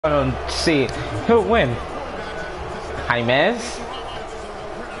See who'll win, Enhs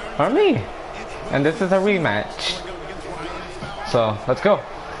or me, and this is a rematch. So let's go.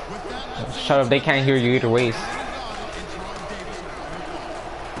 Shut up, they can't hear you either ways.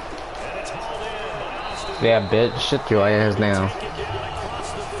 Yeah, bitch, shut your ass now.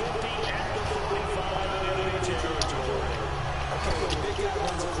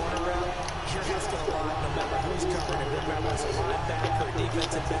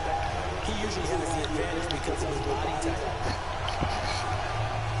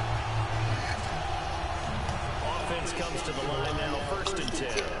 Comes to the line now, 1st and 10.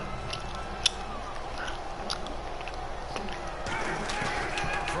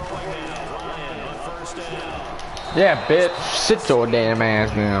 Throwing now, Ryan on 1st down. Yeah, bitch, sit your damn ass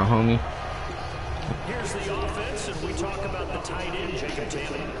down, homie. Here's the offense, and we talk about the tight end, Jacob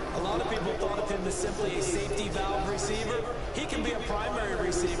Taylor. A lot of people thought of him as simply a safety valve receiver. He can be a primary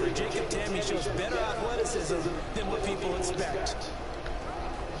receiver. Jacob Tammey shows better athleticism than what people expect.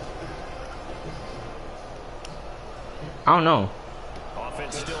 I don't know.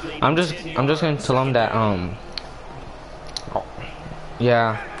 I'm just gonna tell him that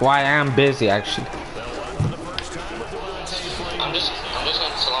yeah, why I am busy actually. I'm just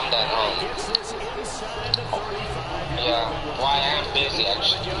gonna tell him that yeah, why I am busy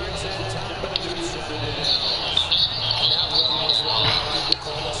actually.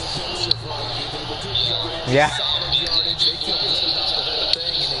 Yeah.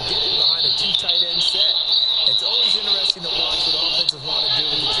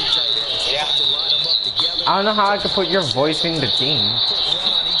 I don't know how I could put your voice in the game.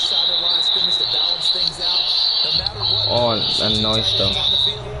 Oh, that noise though.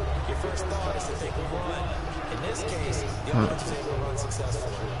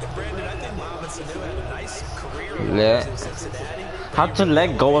 How to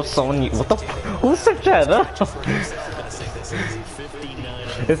let go of someone? What the? Who searched that up?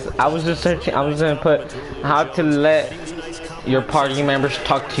 I was just searching. I was gonna put how to let your party members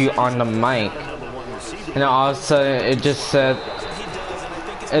talk to you on the mic. And all of a sudden, it just says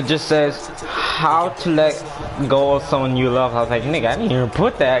how to let go of someone you love. I was like, nigga, I didn't even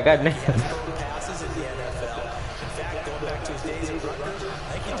put that. Goddamn.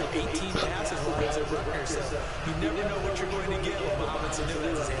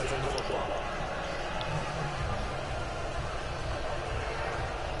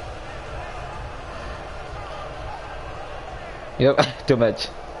 Yep, too much.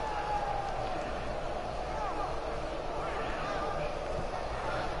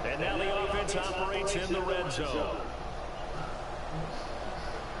 And now the offense operates in the red zone.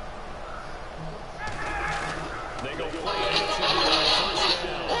 They go play action on 1st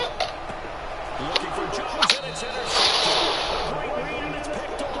down. Looking for Jones, and it's intercepted. A great read, and it's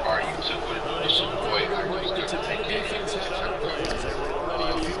picked off. Are you too good for this boy? I was going to take it. Defense had other plans. They were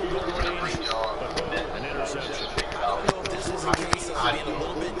already a field goal range, but an interception. I don't know if this was a case of being a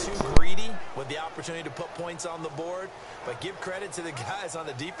little bit too greedy with the opportunity to put points on the board, but give credit to the guys on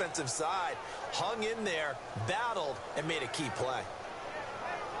the defensive side. Hung in there, battled, and made a key play.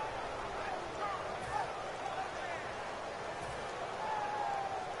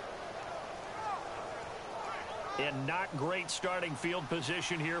 And not great starting field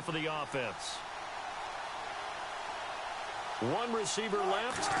position here for the offense. One receiver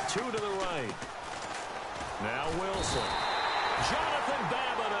left, 2 to the right. Now Wilson. Jonathan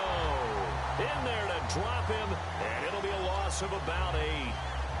Babineau in there to drop him, and it'll be a loss of about 8.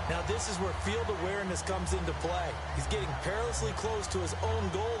 Now this is where field awareness comes into play. He's getting perilously close to his own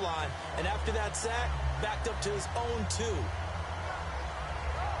goal line, and after that sack, backed up to his own 2.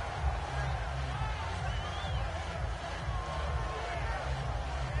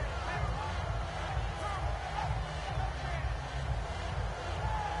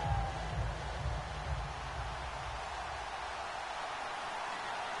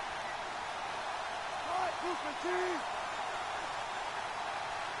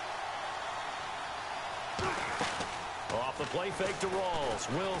 Off the play fake to Rawls.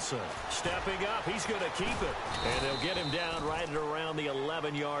 Wilson stepping up. He's going to keep it. And they'll get him down right at around the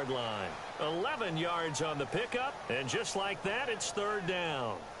 11-yard line. 11 yards on the pickup. And just like that, it's 3rd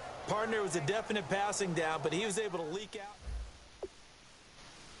down. Partner was a definite passing down, but he was able to leak out.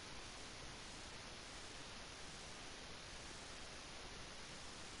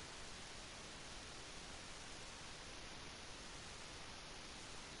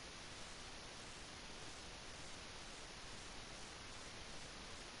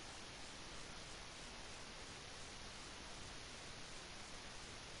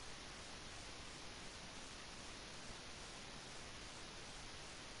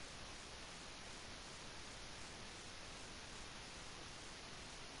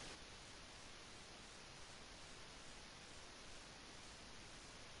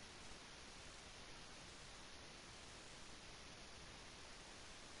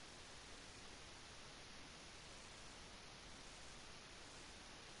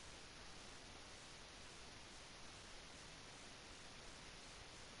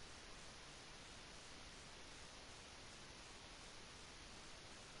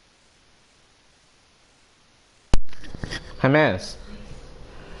 James.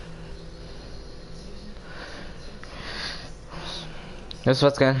 This is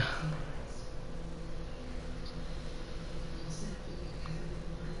what's good.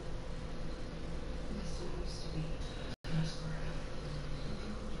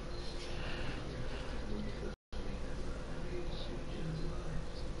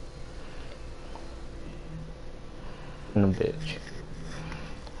 No bitch.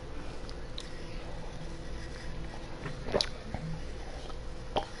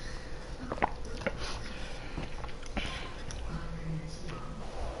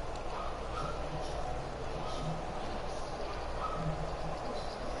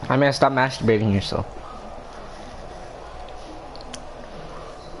 I mean, stop masturbating yourself.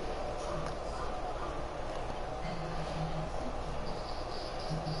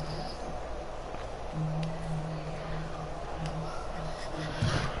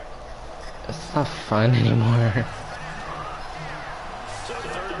 It's not fun anymore. So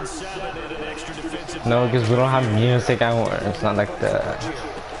 3rd and 7 and an extra defensive. No, because we don't have music anymore. It's not like the.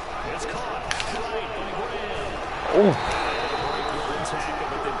 It's caught right by Graham. Oh.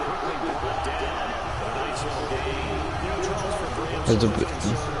 There's a bit.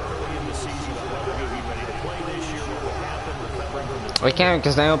 We can't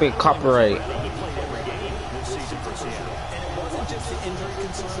because then it'll be copyright.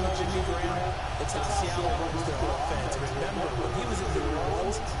 It's how Seattle runs their offense. Remember, when he was in New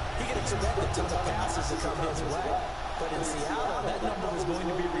Orleans, he could expect a ton of passes to come his way. But in Seattle, that number was going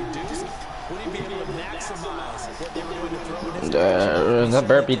to be reduced. Would he be able to maximize what they were going to throw in his That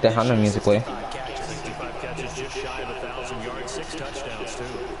better beat the Hunter musically. 65 catches, just shy of 1,000 yards, 6 touchdowns too.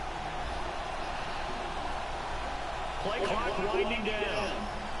 Play clock winding down.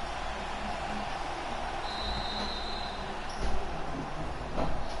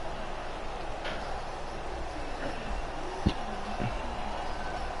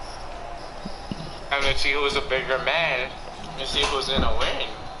 I'm gonna see who's a bigger man and see who's gonna win.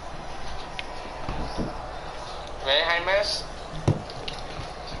 Right, James?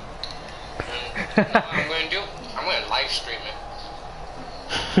 What I'm gonna do? I'm gonna live stream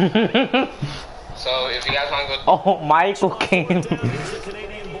it. So if you guys wanna go. Oh, Michael came. Here's the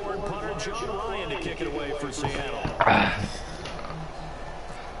Canadian-born punter John Ryan to kick it away for Seattle.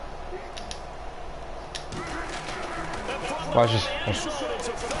 Watch this.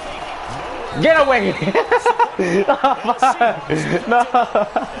 Get away! No!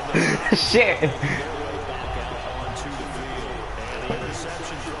 Shit!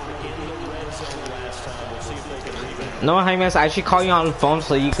 No, James, I should call you on the phone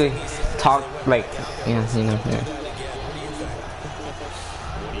so you could talk, like, yeah, you know, yeah.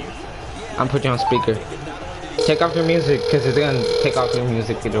 I'm putting you on speaker. Take off your music, because it's gonna take off your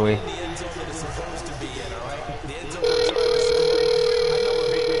music either way.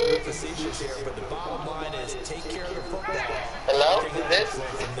 Hello? Is this?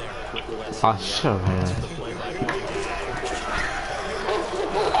 Oh, sure, man.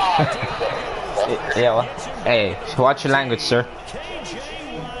 Yeah, well, hey, watch your language, sir.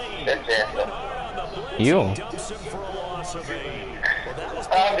 You?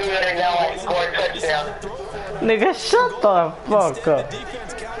 I'm doing it now. I scored a touchdown. Nigga, shut the fuck up.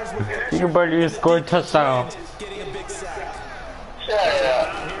 You can barely score a touchdown. Shut up.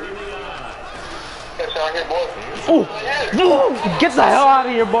 Touchdown here, boy. Ooh, ooh, get the hell out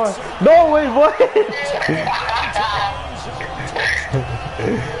of here, boy. No way, boy.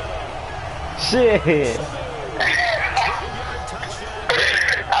 Shit.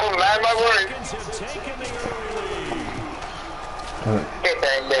 I'm mad at my words. Get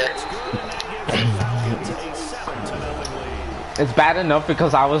back there. It's bad enough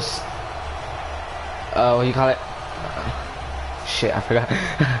because I was, what do you call it? Shit, I forgot.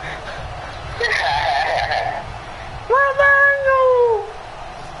 Where were you?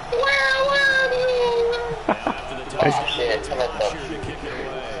 Where were you? Oh shit,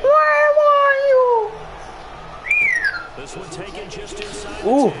 Where were you? This one taken just inside.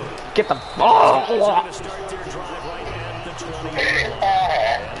 Ooh, get the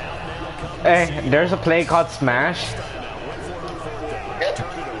Hey, there's a play called Smash.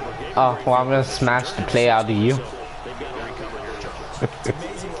 Oh, well, I'm gonna smash the play out of you.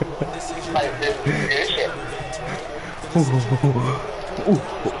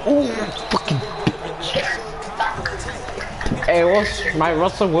 Ooh, fucking bitch. Hey, what's my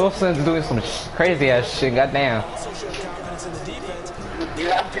Russell Wilson's doing some crazy ass shit, goddamn. You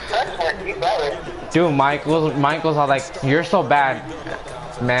have to touch one, you better. Dude, Michael's all like, you're so bad,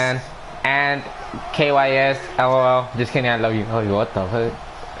 man. And KYS, LOL, just kidding, I love you. Oh, what the fuck?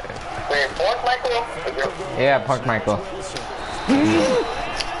 Wait, fourth Michael? Yeah, Punk Michael.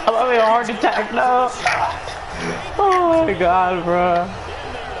 I'm having a heart attack now. Oh my god, bro.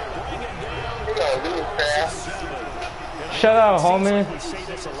 You're gonna lose, fast. Shut up, homie.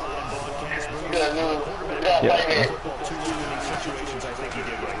 You're gonna lose. You gotta fight it.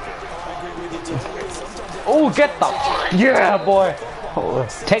 Oh, get the. Yeah, boy. Oh,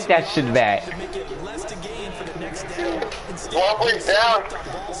 take that shit back. Walkway's down. A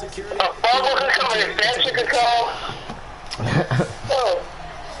fumble could come, an extension could come. Oh.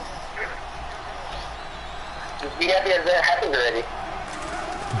 Just be happy as that happened already.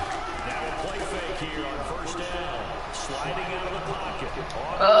 Now a play fake here on first down. Sliding out of the pocket.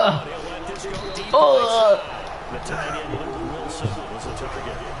 He'll let this go deep. The tight end, Wilson, was the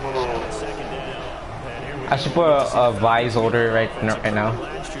target. Second down. I should put a Vice order right now.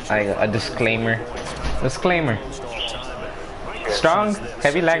 Like a disclaimer. Disclaimer. Strong,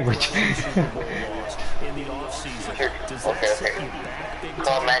 heavy language. Okay.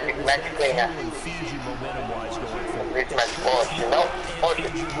 Call magic cleaner. Reach magic force. No, push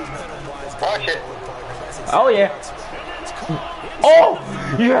it. Oh yeah. Oh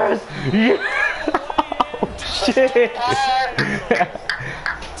yes. Yes. Oh shit.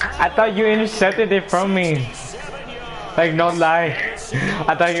 I thought you intercepted it from me. Like, no lie.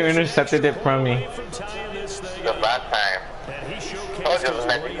 I thought you intercepted it from me. The last time. Oh, just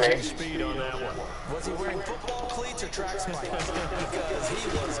magic cleaner. Was he wearing football cleats or track spikes? Because he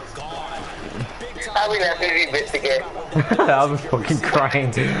was gone. I would have to investigate. I was fucking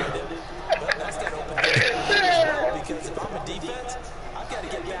crying. Because if I'm a defense, I've got to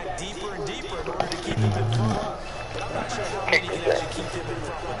get back deeper and deeper in order to keep him in front. But I'm not sure how many can actually keep him in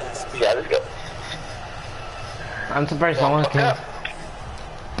front with that speed. Yeah, let's go. I'm surprised someone came.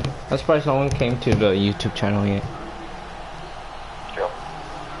 I'm surprised someone came to the YouTube channel yet. Sure.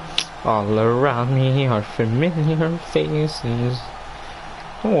 All around me are familiar faces,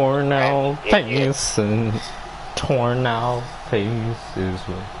 worn out faces, torn out faces. So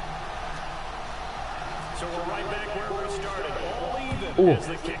we're right back where we started. All even Ooh. as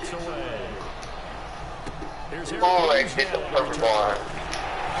the kicks away. Here's Oh, I did the perfect one.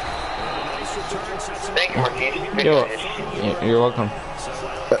 Thank you, Marquise. You're welcome.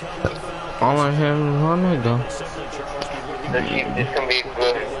 All I have is one I go. This can be a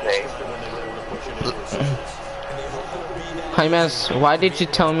good thing. Hi, Mess, why did you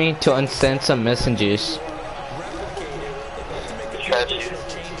tell me to unsend some messages? Because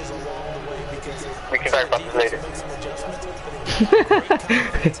we can talk about this later.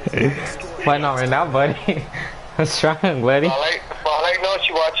 Why not right now, buddy? What's wrong, buddy? All I know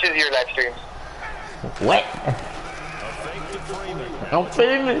she watches your live streams. What? I'm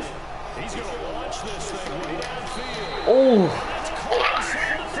famous. Oh.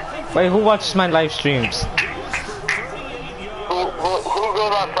 Wait, who watches my live streams? Who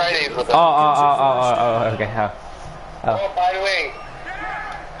goes on Fridays with us? Oh, okay. Oh, by the way,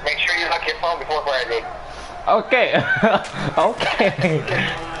 make sure you lock your phone before Friday. Okay. Okay.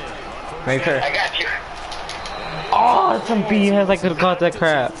 Make sure. I got you. Oh, some BS. I could have caught that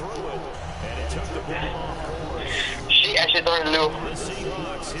crap. She actually threw it in Lou.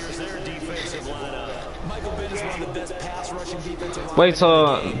 Wait,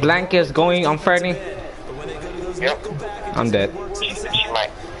 so Blank is going on Friday? Yep. I'm dead. She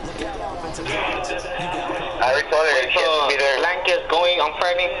might. I already told her she has to be there. Blank is going on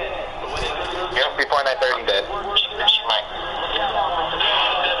Friday? Yep, before 9:30 dead. She might.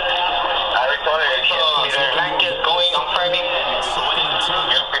 I already told her she has to be there. Blank is going on Friday?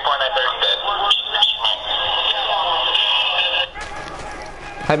 Yep, before 9:30 dead. She might.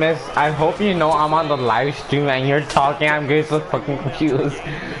 Hi, Miss. I hope you know I'm on the live stream and you're talking. I'm getting so fucking confused.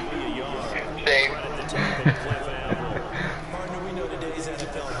 Same.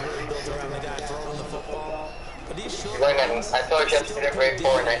 I told her she has to be there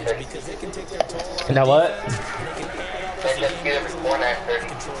before 9:30. Now what? She has to be there before 9:30.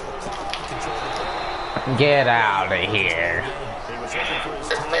 Get out of here.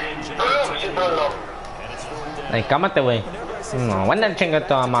 She's so low. Ay, cámate, güey. No, buena chinga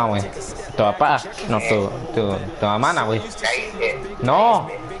tu mamá, güey. Tu papá. No, tu mamá, güey. Cállate. No.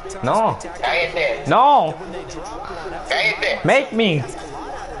 No. Cállate. No. Cállate. Make me.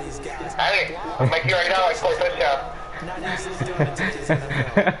 Dale. I'll make you right now. I score a touchdown.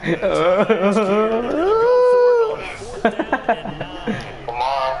 Come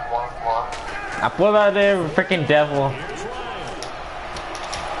on. I pulled out the freaking devil.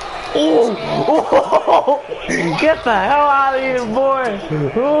 Oh! Oh! Get the hell out of here, boy!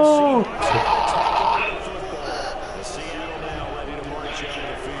 Oh!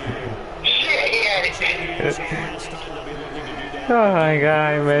 Shit. Oh my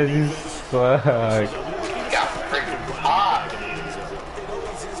god, man, you suck. Got freaking hot.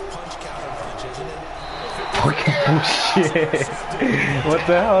 Fucking shit. What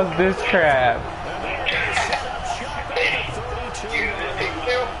the hell is this crap?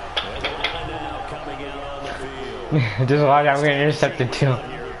 Just watch, I'm gonna intercept it too.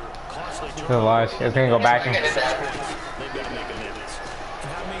 Just watch, it's gonna go back and...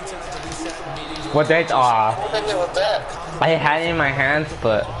 What they... Aw. I had it in my hands,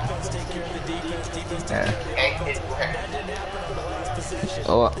 but... Yeah.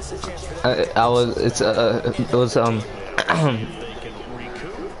 Oh, I was... it was,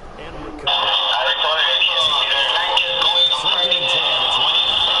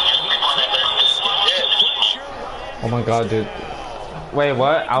 Oh my god, dude. Wait,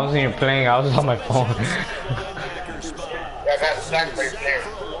 what? I wasn't even playing, I was on my phone. Yeah, I got a sack right there.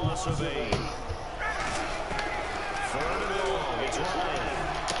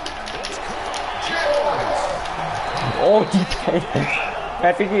 Oh, he did.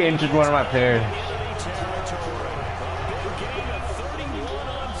 I think he injured one of my players.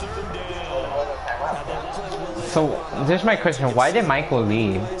 So, there's my question. Why did Michael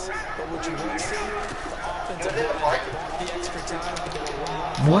leave?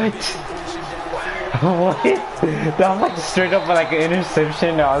 What? What? That was like straight up like an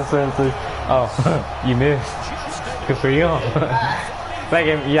interception. Also, it's like, oh, you missed. Good for you. like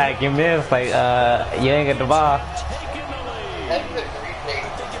you missed. Like you didn't get the ball.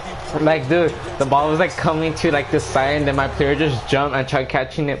 Like, dude, the ball was like coming to like the side, and then my player just jumped and tried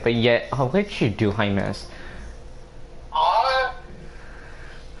catching it, but yet, oh, what did you do, Enhs?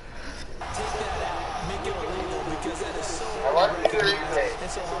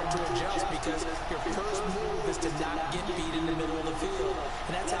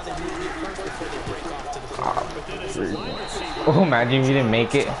 Oh, imagine if you didn't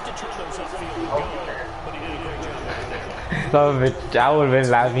make it. I would have been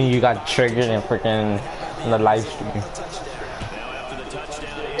laughing. You got triggered and freaking the live stream.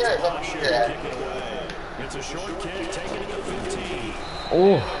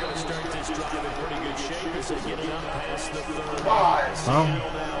 Oh. Huh?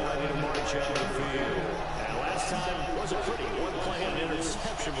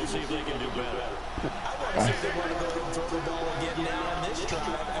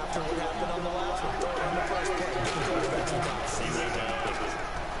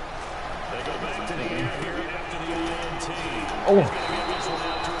 Oh.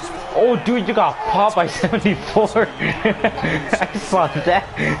 Oh, dude, you got popped by 74. I saw that.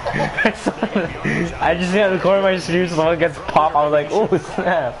 I just hit the corner of my screen, so someone gets popped. I was like, oh,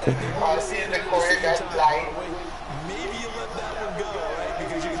 snap. I see the corner got flying. Maybe you let that one go, right?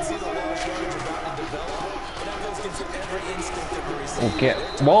 Because you can see the long coverage about to develop. And that goes against every instinct of the receiver. Okay.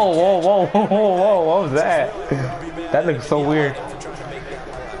 Whoa, whoa, whoa, whoa, whoa, what was that? That looks so weird.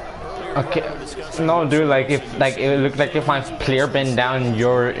 Okay. No, dude, like if it looked like if my player bent down and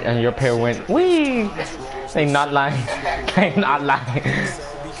your player went wee. Like not lying. Like not lying.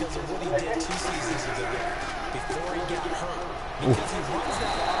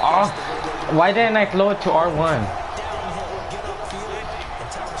 Oh, why didn't I throw it to R1?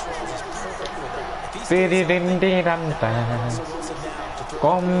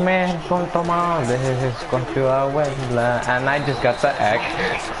 Come con tomales con tu abuela, and I just got the egg.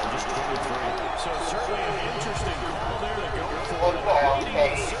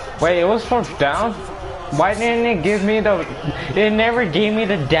 Wait, it was fourth down? Why didn't it give me the... It never gave me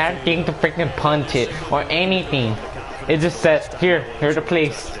the damn thing to freaking punt it or anything. It just said, here's the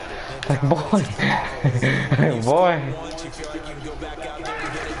place. Like, boy. Like, boy.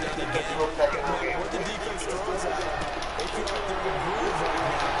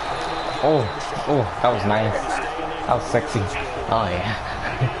 Oh, that was nice. That was sexy. Oh, yeah.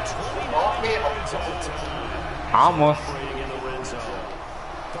 Almost.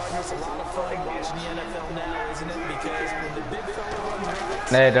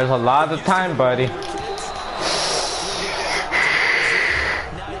 Hey, there's a lot of time, buddy.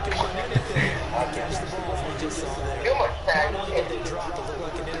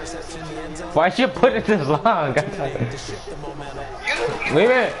 Why'd you put it this long?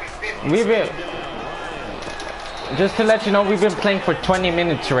 We've been, just to let you know, we've been playing for 20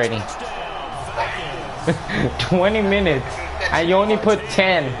 minutes already. 20 minutes, and you only put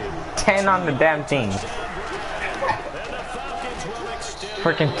 10 on the damn thing.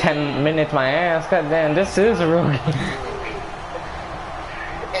 Freaking 10 minutes, my ass. God damn, this is a real game.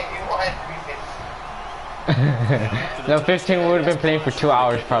 No, 15 we would have been playing for 2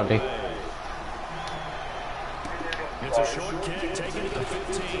 hours probably. a short kick, taking it to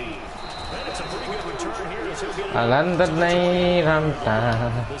 15. And it's a pretty good return here as he'll get it.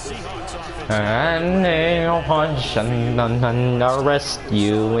 The Seahawks offense. and they'll arrest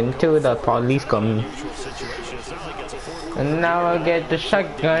you into the police come. And now I'll get the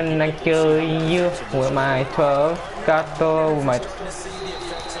shotgun and kill you with my 12 gato.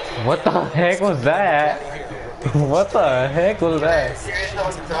 What the heck was that? What the heck was that?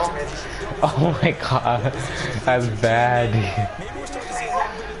 Oh my god, that's bad. Maybe we're starting to see a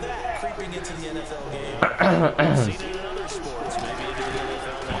little bit of that creeping into the NFL game. Seen it in other sports, maybe into the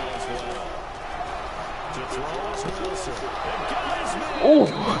NFL now as well. To throw is Wilson. And guys, man. Oh,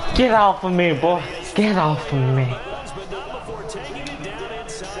 get off of me, boy. Get off of me. But not before taking it down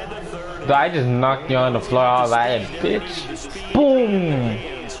inside the 30. I just knocked you on the floor all right, bitch. Boom. A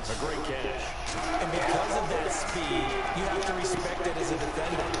great catch. And because of that speed, you have to respect it as a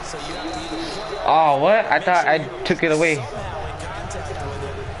defender. So you have to either play Oh, what? I thought I took it away. somehow in contact with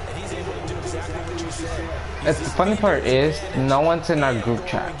it, and he's able to do exactly what you said. The funny part is, no one's in our group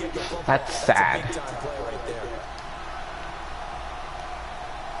chat. That's sad. Big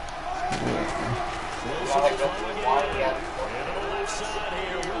time play right there.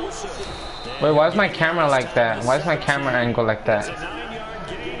 Wait, why is my camera like that? Why is my camera angle like that?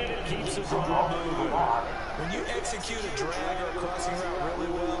 When you execute a drag or a crossing route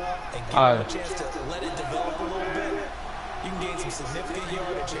really well and give Oh. it a chance to let it develop a little bit, you can gain some significant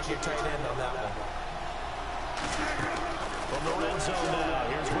yardage at your tight end on that one. From the red zone now,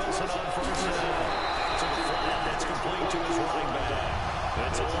 here's Wilson on first down. To the flat, that's complete to his running back.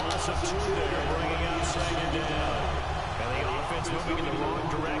 It's a loss of 2 there, bringing up second down. And the offense moving in the wrong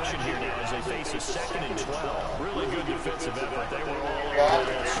direction here now as they face a 2nd and 12. Really good defensive effort. They were all over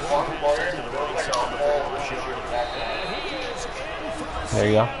that swing pass into the right side before Wash yarded. And he is in for the There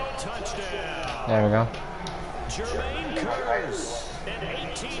you go. touchdown. There we go. Jermaine Curse, an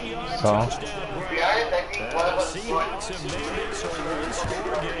 18-yard So. touchdown grab. Seahawks have made this a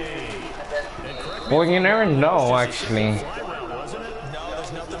one-score game. And correct me Well, you never know, actually. fly route, wasn't it? No,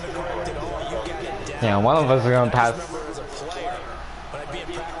 there's nothing to correct at all. You got it down. Yeah, one of us is gonna pass. Remember, as a player, when I'd be in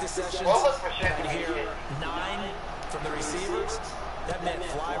practice sessions, I'd hear 9 from the receivers. That meant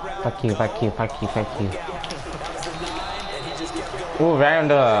fly route. Fuck you, fuck you, fuck you, fuck you. That was the 9, and he just kept going. Ooh, right on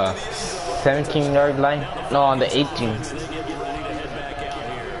the 17-yard line. No, on the 18. They get ready to head back out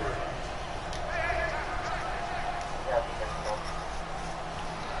here.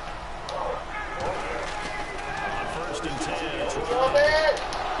 On 1st and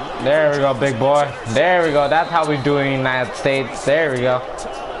 10. There we go, big boy. There we go. That's how we do in the United States. There we go.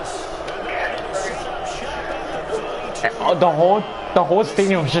 Oh, the whole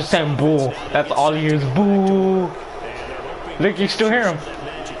stadium was just saying boo. That's all he hears, boo. Look, you still hear him.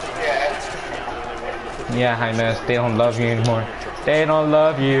 Yeah, Jaime, they don't love you anymore. They don't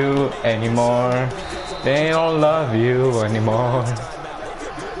love you anymore. They don't love you anymore.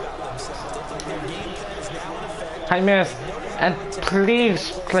 Jaime, and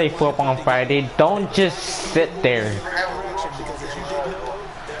please play football on Friday. Don't just sit there.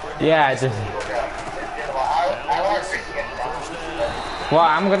 Yeah, just. Well,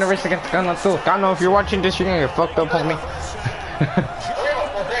 I'm gonna race against Gunnar too. Gunnar, if you're watching this, you're gonna get fucked up, homie.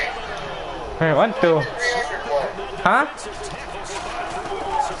 Hey, 1, 2. Huh?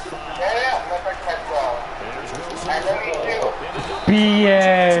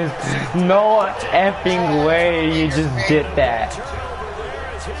 BS. No effing way you just did that.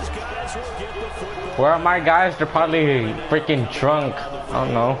 Where are my guys? They're probably freaking drunk. I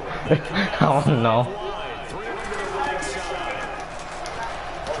don't know. I don't know.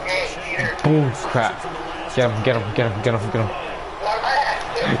 Boom, crap. Get him, get him, get him, get him, get him.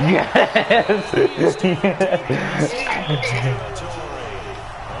 Yes!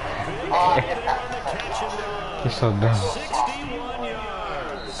 You're so dumb.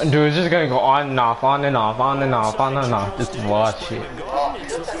 Dude, it's just gonna go on and off, on and off, on and off, on and off. Just watch it.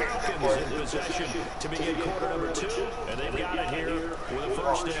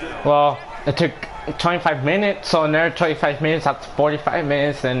 Well, it took 25 minutes, so another 25 minutes, that's 45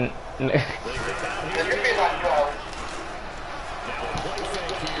 minutes, and...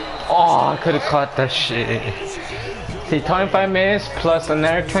 Oh, I could've caught that shit. See, 25 minutes plus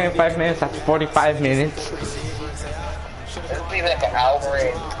another 25 minutes, that's 45 minutes. It'll be like an hour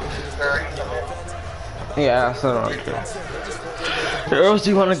and 30 minutes. Yeah, that's what I'm doing. Or else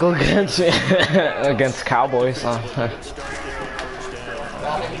you wanna go against against Cowboys, huh?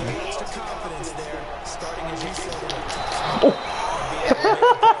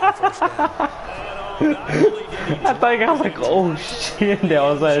 I thought I was like, oh shit,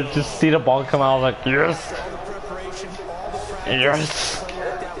 I was like, just see the ball come out, I was like, yes. Yes.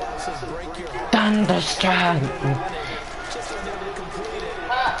 Thunderstruck.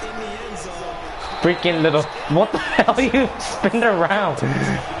 Freaking little. What the hell? You spin around.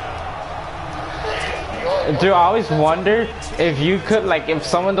 Dude, I always wondered if you could, like, if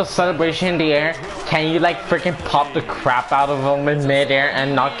someone does celebration in the air, can you, like, freaking pop the crap out of them in midair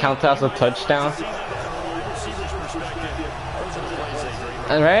and not count it as a touchdown?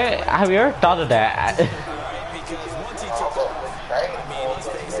 Right? Have you ever thought of that?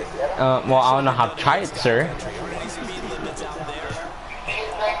 Well, I don't know how to try it, sir.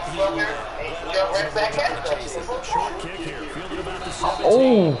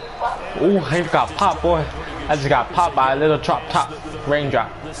 Oh, I got popped, boy. I just got popped by a little drop top,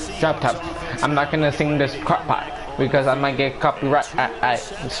 raindrop, drop top. I'm not gonna sing this crop pot because I might get copyright. I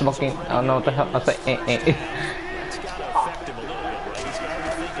smoking. I don't know what the hell I say.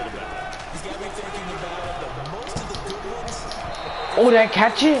 Oh, did I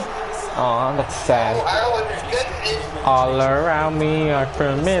catch it? Oh, that's sad. All around me are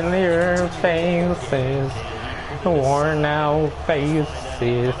familiar faces, worn out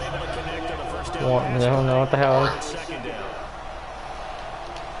faces. I don't know what the hell.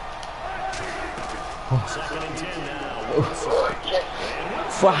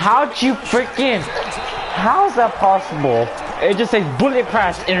 Well, how'd you freaking? How's that possible? It just says bullet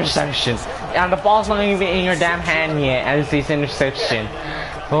pass interception, and the ball's not even in your damn hand yet, and it says interception.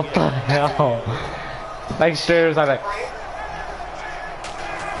 What the hell? Like, stairs are like.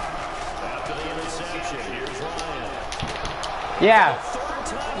 Yeah.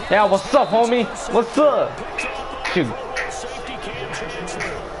 Yeah, what's up, homie? What's up? Dude.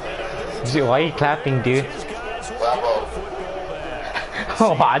 Dude, why are you clapping, dude?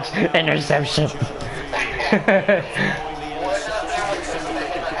 Oh, watch. Interception.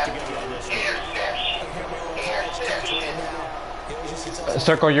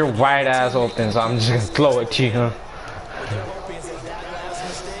 Circle your wide ass open, so I'm just gonna throw it to you, huh?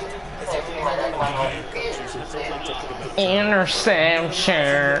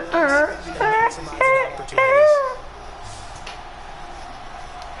 Interception.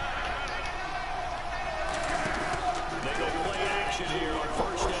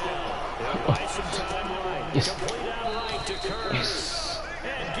 Yes. Yes.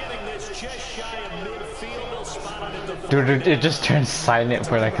 Dude, it just turned silent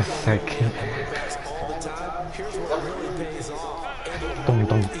for like a second. Dum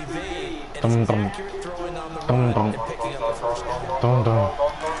dum. Dum dum. Dum dum. Dum dum.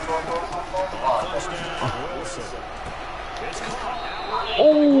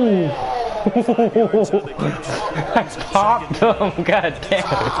 Oh! I popped him, god damn.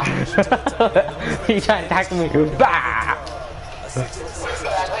 He tried to attack me. Bah!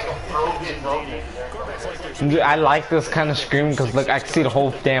 Dude, I like this kind of screaming because look, I can see the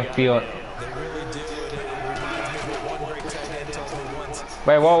whole damn field.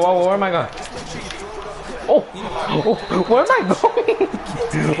 Wait, whoa, where am I going? Oh, where am I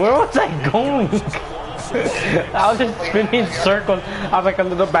going? Where was I going? I was just spinning in circles. I was like a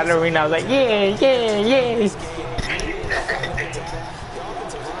little ballerina. I was like, yeah.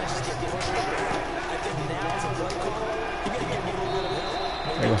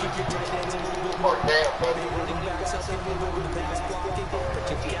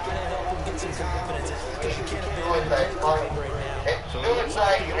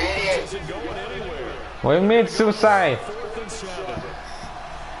 We made suicide.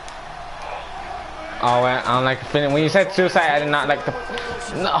 Oh, I don't like the finish. When you said suicide, I did not like the.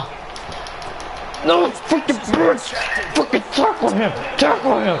 No, freaking bitch! Fucking tackle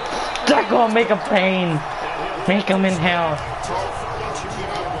him, make him pain, make him in hell.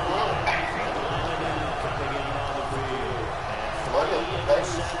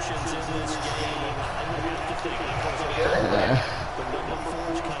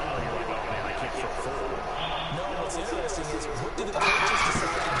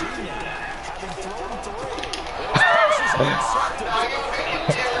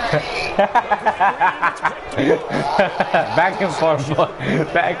 Back and forth, boy.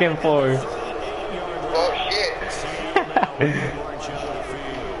 Back and forth. Oh shit.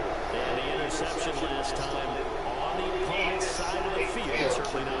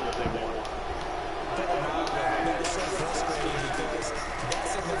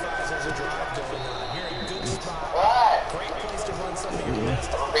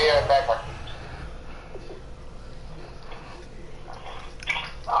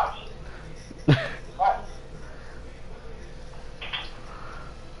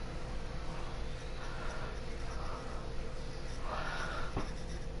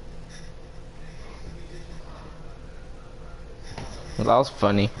 That was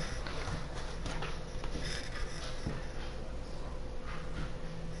funny.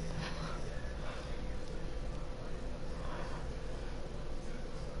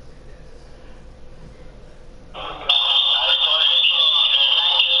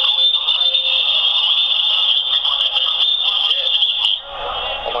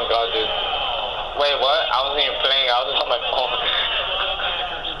 Oh my god, dude. Wait, what? I wasn't even playing. I was just on my phone.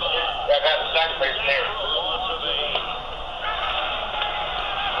 Yeah, I got the sack right there.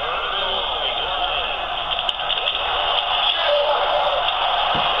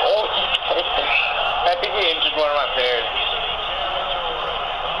 Oh, I think he injured one of my players.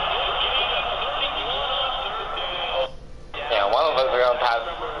 Yeah, one of us are gonna pass.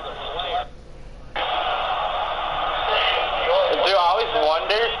 Dude, I always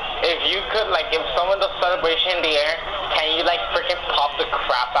wonder if you could, like, if someone does celebration in the air, can you, like, freaking pop the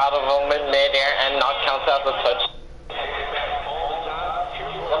crap out of them in mid-air and not count that as a touch?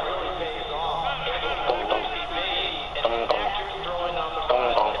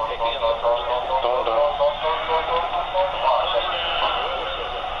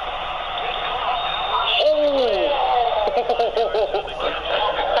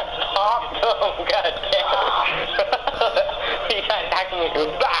 Popped him, goddamn. He got attacked me.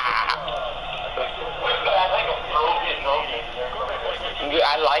 Dude, I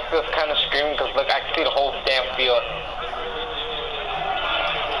like this kind of screaming because look, I can see the whole damn field.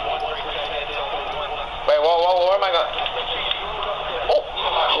 Wait, where am I going? Oh,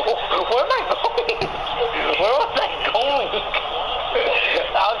 where am I going? Where was I going?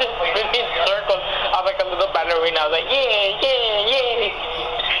 I was just spinning in circles. I was like a little ballerina. I was like, yeah, yeah, yeah.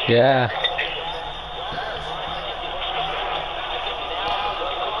 Yeah.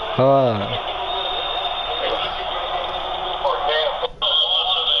 Oh.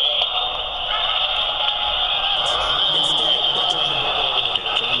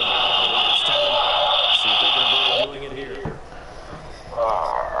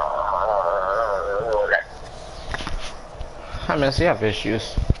 I mean, you have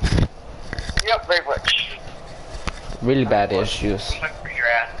issues. Yep, very much. Really bad issues. Your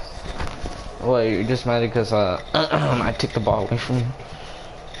ass. Well, you're just mad because I took the ball away from you.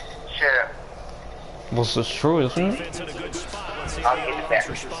 Sure. Well, this is true, isn't it? Defense in a good spot. Let's see I'll how get it the back.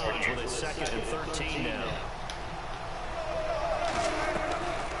 offense responds with a 2nd and 13 now.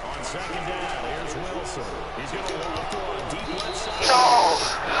 On 2nd down, here's Wilson. He's going to walk on deep left side. No!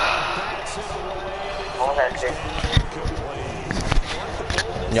 Bats it away. Oh, that's it.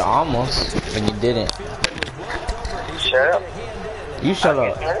 You almost, but you didn't. Shut up. You shut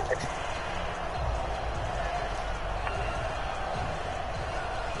up.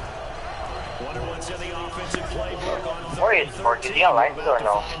 Wonder what's in the offensive playbook on Where is Mark? Is he on license or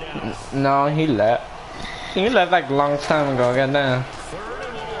no? No, he left. He left like a long time ago. Goddamn. third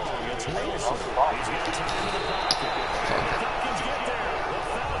and long. It's Wilson. He's got time in the pocket. The Falcons get there. The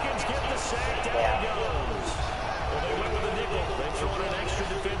Falcons get the sack. Down goes. Well, they went with a nickel. They throw in an extra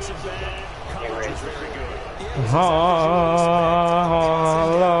defensive back. Coverage is very good.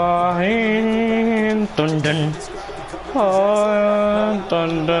 Dun dun.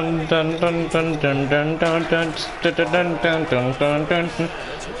 Dun dun dun dun dun dun dun dun dun dun dun dun dun dun.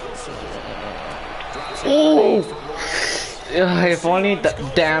 Ooh! If only the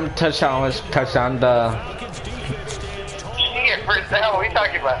damn touchdown was touchdown. The He get first down. What are you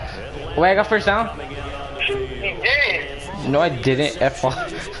talking about? wait, I got first down. He did. No, I didn't. F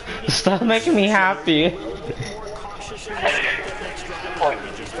off. Stop making me happy.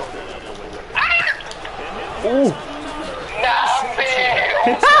 Ooh. Nah,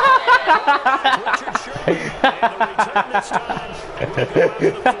 man.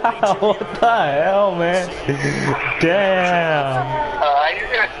 What the hell, man? Damn. I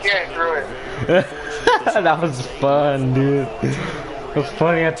just gonna steer through it. That was fun, dude. It was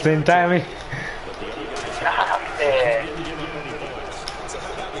funny at the same time. Nah, man.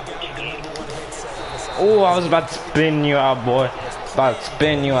 Oh, I was about to spin you out, boy. About to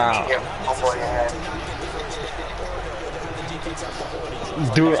spin you out. Yeah, oh boy, yeah.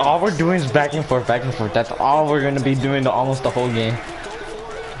 Dude, all we're doing is back and forth, back and forth. That's all we're gonna be doing almost the whole game.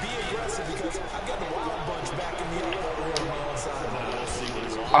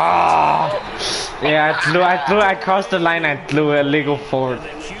 Ah! Yeah, I crossed the line, I threw a illegal forward.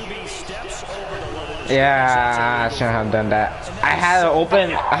 Yeah, I shouldn't have done that. I had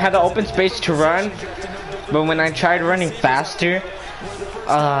an open space to run, but when I tried running faster,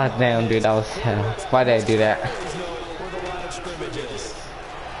 damn, dude, that was hell. Why did I do that?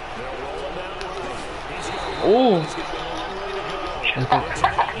 Ooh.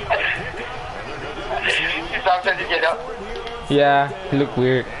 Sometimes you get up. Yeah, he looked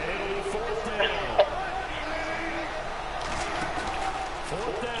weird.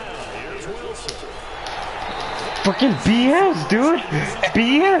 Fucking BS, dude.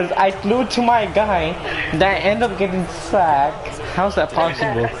 BS. I flew to my guy that ended up getting sacked. How's that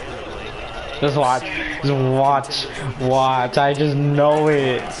possible? Just watch. Just watch. Watch. I just know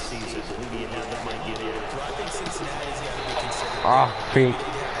it. Oh, freak.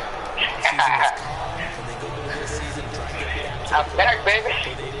 I'm back, baby.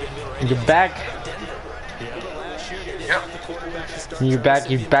 You're back. Yep.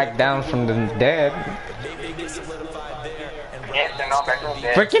 You back down from the dead. Yes, they're not back from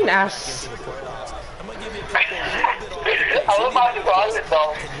there. Freaking ass. I was about to call it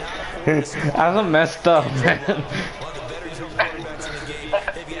though. That's messed up, man.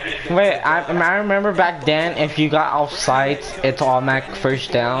 Wait, I remember back then, if you got offsides, it's automatic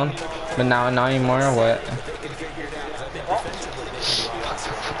first down. But now, not anymore, or what?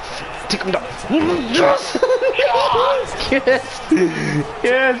 Take him down. Yes! Yes!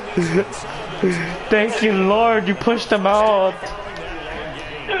 Yes! Thank you, Lord, you pushed him out.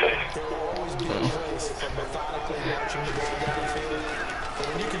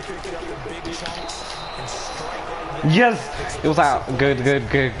 Yes! It was out. Good, good,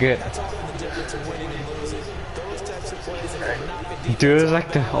 good, good. Dude, it's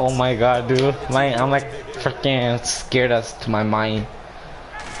like the, oh my god, dude. I'm like freaking scared as to my mind.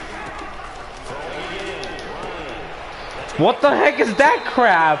 What the heck is that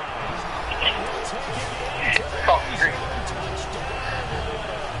crap?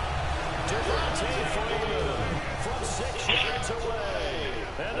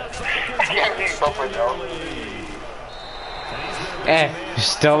 Hey,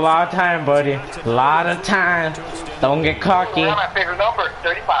 still a lot of time, buddy. A lot of time. Don't get cocky. My favorite number,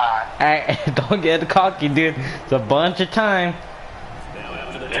 35. Hey, don't get cocky, dude. It's a bunch of time.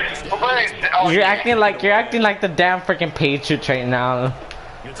 You're acting like the damn freaking Patriots right now.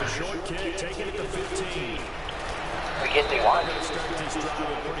 It's a short kick, taking it to 15. We get the one.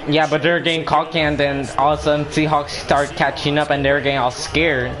 Yeah, but they're getting cocky, and then all of a sudden Seahawks start catching up, and they're getting all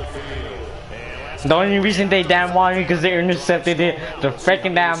scared. The only reason they damn won because they intercepted it, the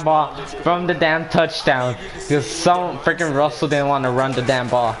freaking damn ball from the damn touchdown. Because some freaking Russell didn't want to run the damn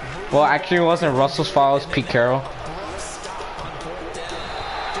ball. Well, actually, it wasn't Russell's fault. It was Pete Carroll.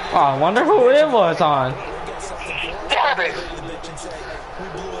 Oh, I wonder who it was on.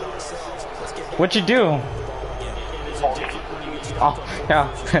 What you do? Oh, yeah.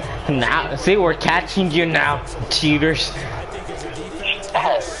 Now, see, we're catching you now, cheaters.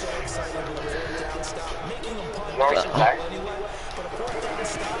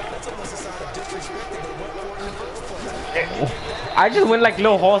 I just went like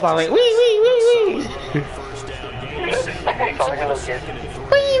little holes. I'm like, wee, wee, wee, wee.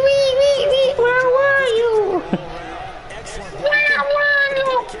 Wee, wee, wee, wee. Where were you? Where were you?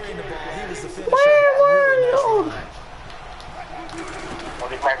 Where were you?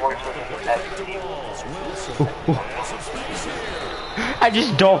 I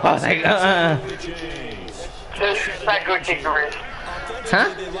just don't. I was like, Huh?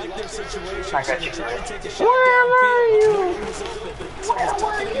 Where were you?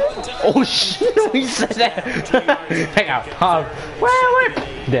 Oh shit, we said that. Hang on, where were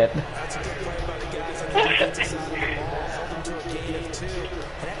you? Dead.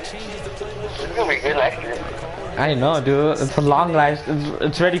 I know, dude. It's a long life.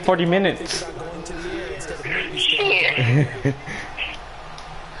 It's already 40 minutes. Shit.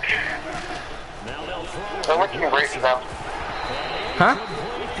 So we're taking breaks now. Huh?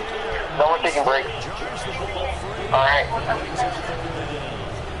 No, we're taking breaks. Alright.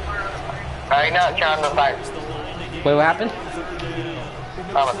 Alright, now it's on the side. Wait, what happened?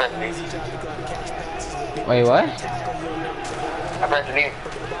 I'm a press leave. Wait, what? I press leave.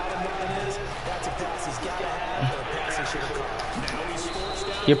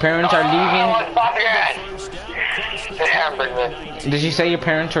 Your parents are leaving? Did you say your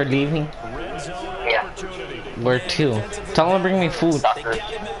parents are leaving? Yeah. Where to? Tell them to bring me food.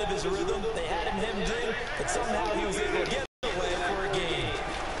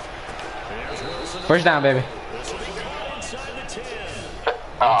 First down, baby.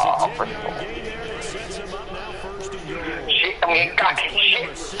 Oh, shit, I'm getting cocky.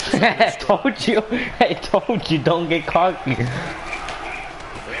 Shit. I told you, don't get cocky.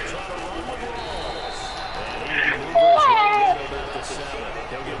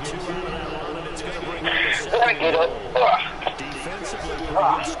 Let me get it.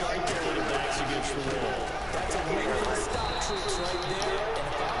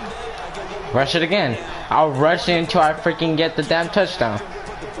 Rush it again. I'll rush it until I freaking get the damn touchdown.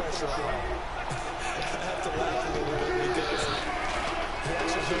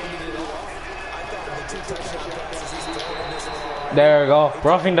 There we go.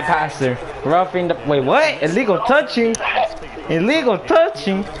 Roughing the passer. Roughing the... Wait, what? Illegal touching? Illegal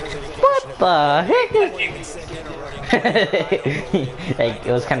touching? What the heck? Like,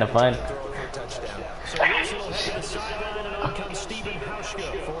 it was kind of fun.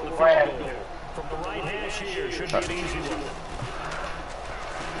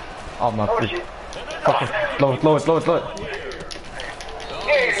 Oh my freak. Okay, low it.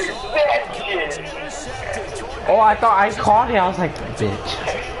 Oh, I thought I caught it. I was like, bitch.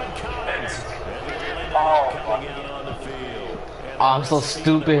 Oh, I'm so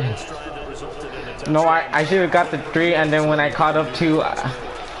stupid. No, I should have got the 3, and then when I caught up to...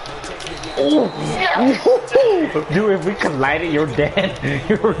 Oh. Dude, if we collided, you're dead.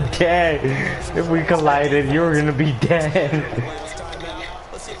 You're dead. If we collided, you're gonna be dead.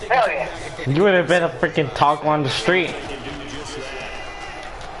 Hell yeah. You would have been a freaking taco on the street.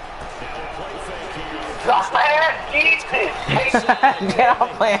 Get off my ass, Jesus! Get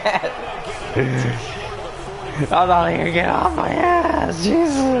off my ass! I'm out here, get off my ass,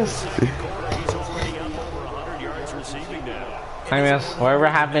 Jesus! I mean, whatever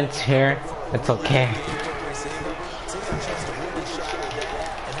happens here, it's okay.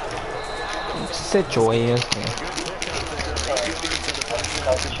 Situation.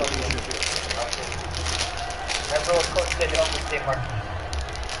 Remember what Coach said on the same mark?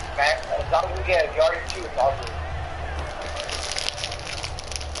 Man, as long as we get a yard or two, it's all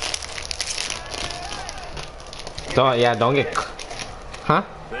good. Don't get... Huh?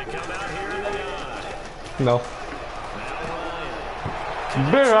 No.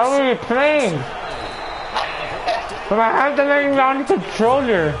 Dude, I'm already playing! But I have to let him on the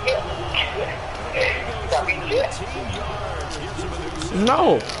controller!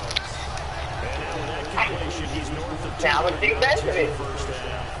 No! Now let's take advantage of it.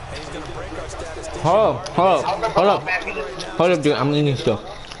 Hold up, dude, I'm leaning still.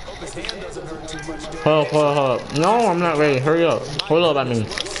 Hold up. No, I'm not ready. Hurry up. Hold up, I mean. By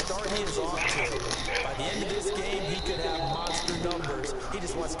the end of this game, he could have monster numbers. He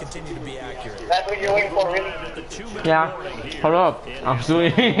just wants to continue to be accurate. That's what you're waiting for, really? Yeah. Hold up. I'm still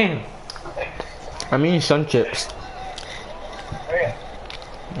eating. I'm eating sun chips. Oh, yeah.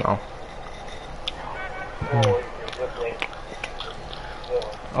 No.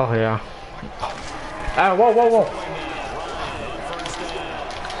 Oh, yeah. Ah, whoa.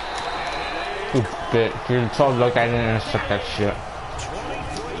 You bitch. You're so lucky I didn't intercept that shit.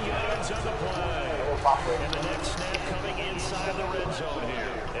 23 yards on the play. And the next snap coming inside the red zone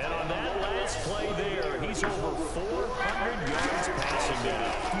here. And on that last play there, he's over 400 yards passing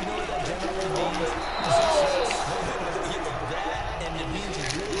now. You know what that generally means? That, and it means you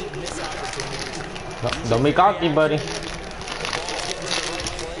really miss opportunities. Don't be cocky, buddy.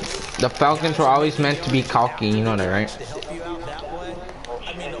 The Falcons were always meant to be cocky, you know that, right? To help you out that way,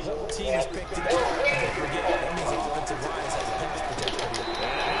 I mean, the whole team is picked together. And don't forget, that means offensive line has a pass protection.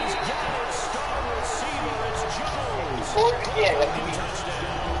 And he's got his star receiver. It's Jones.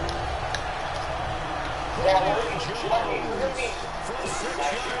 From 6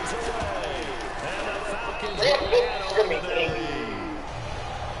 yards away. And the Falcons get over the lead.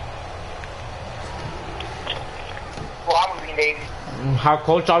 Well, I'm gonna be How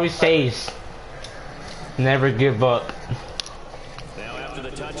coach always says, never give up. Now after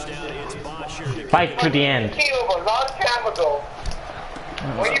the touchdown, it's Bosher to Fight to the end. a long time ago.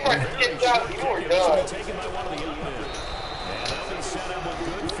 When you were kicked out, you were done. taken by one of the young men. And they'll be set up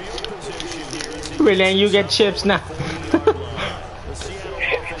with good field position here as he Really, and you get chips now. the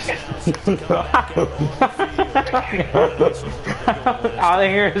Seattle offense now All I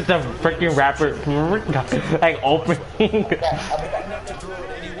hear is the freaking rapper like opening. Enough to throw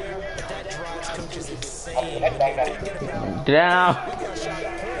it anywhere, but that drives coaches insane. When they can't get it back. Down. Got a shot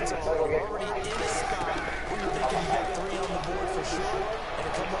at points already in a spot where you're thinking you got 3 on the board for sure, and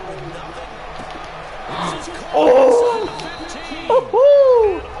to come up with nothing.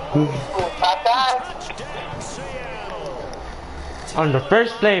 On the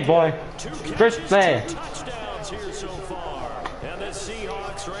first play, boy. First play. touchdowns here so far. And the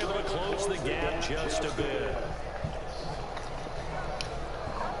Seahawks are able to close the gap just a bit.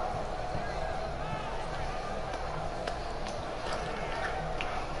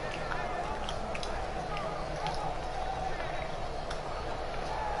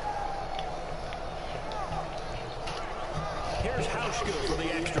 Here's Hauschka for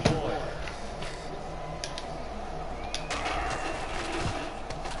the extra point.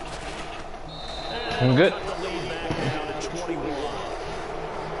 I'm good.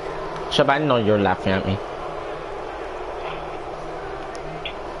 Shab, I know you're laughing at me.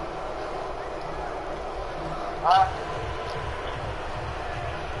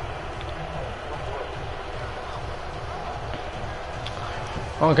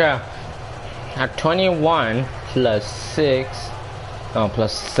 Okay. At 21 plus 6, no,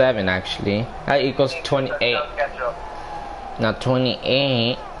 plus 7 actually, that equals 28. Now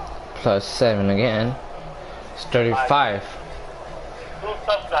 28 plus 7 again, it's 35.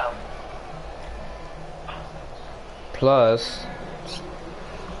 Plus,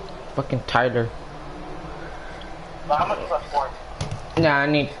 fucking Tyler. Nah, I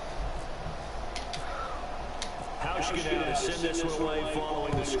need. How's you gonna send this one away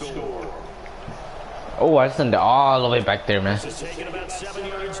following the score? Oh, I sent it all the way back there, man. This is taken about 7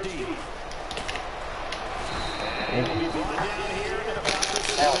 yards deep. And it'll be brought down here at about the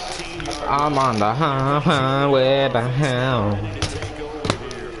 17-yard line. I'm on the highway bound. Ready to take over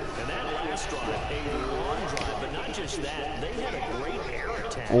here. And that last drive, a long drive, but not just that, they had a great air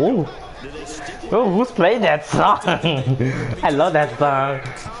attack. Ooh. Did they stick with Oh, who's played that song? I love that song.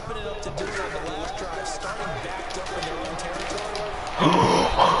 Confident enough to do it on the last drive, starting backed up in their own territory.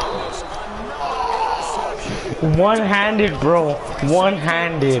 One-handed, bro.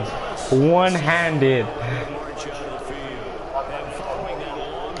 One-handed. One-handed. march out of the field? And following that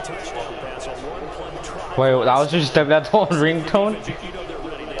long touchdown pass, a one-play try. Wait, that was just that whole ringtone? You know they're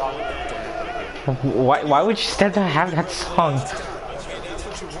ready. They don't want that to happen again. Why would you stand there and have that song? That's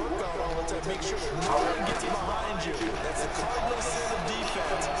what you work on all the time. Make sure that no one gets behind you. That's the cardinal sin of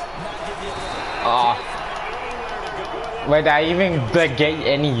defense. Not give you a Oh. Wait, I even like, get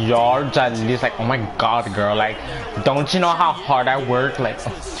any yards at least? Like, oh my god, girl. Like, don't you know how hard I work? Like,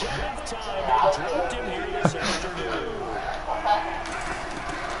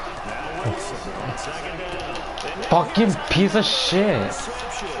 fucking piece of shit.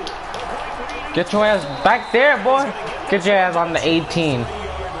 Get your ass back there, boy. Get your ass on the 18.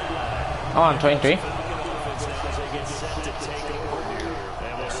 Oh, on 23.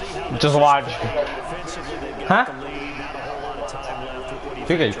 Just watch. Huh?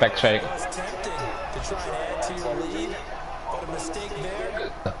 You get back straight. It's tempting to try and add to your lead, but a mistake there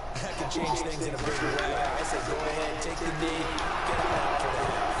that could change things in a big way. I said go ahead, take the knee, get out after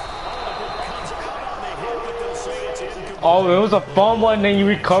that. Oh, it was a fumble and then you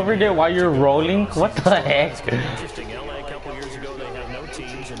recovered it while you're rolling? What the heck? Interesting. LA a couple years ago they had no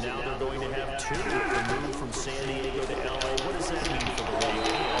teams, and now they're going to have two. They moved from San Diego to LA. What does that mean for the league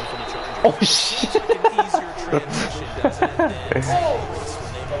and for the Chargers? Oh shit. An easier transition, doesn't it, than when they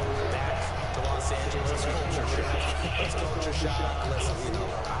moved back to Los Angeles. Culture shock. It's culture shock. Listen, you know,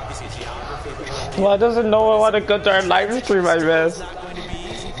 obviously geography. Well, doesn't know what to go to our live stream, I guess. It's not going to be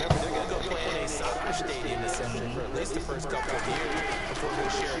easy. Remember, they're going to go play in a soccer stadium essentially for at least the first couple of years before they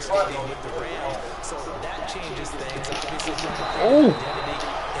share a stadium with the Rams. So that changes things. Obviously, trying to create Ooh. identity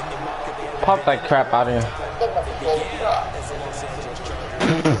in the market they have. Pop that crap out of here. As the Los Angeles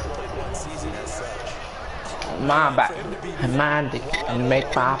Chargers played one season as such. My back. My dick. And make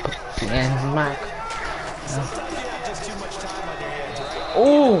pop. And my. Sometimes you have just too much time on your hands, right?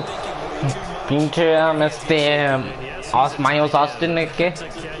 Ooh. Pinche Miles Austin again.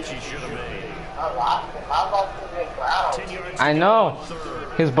 I know.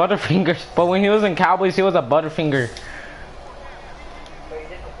 His Butterfingers. But when he was in Cowboys, he was a Butterfinger.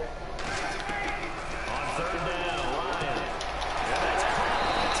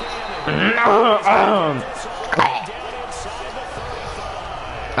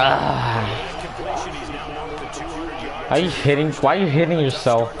 Are you hitting? Why are you hitting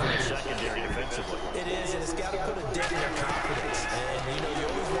yourself? It is, and it's got to put a dent in their confidence. And, you know, you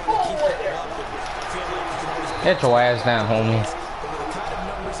always want to keep that up and feel like you can always Get your ass down, homie. But with the kind of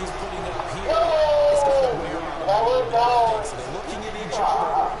numbers he's putting up here, it's going to wear on them. So they're looking at each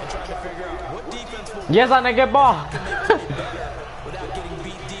other and trying to figure out what defense will Yes, I get ball. make play better without getting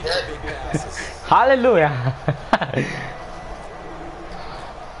beat deep for big passes. Hallelujah.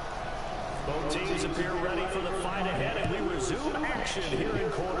 Both teams appear ready for the fight ahead, and we resume action here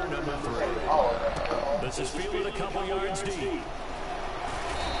in quarter number 3. This is fielded a couple yards deep.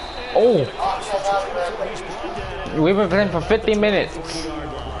 Oh, we've been playing for 50 minutes. The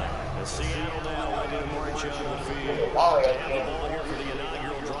Seattle now ready to march out of the field. They have the ball here for the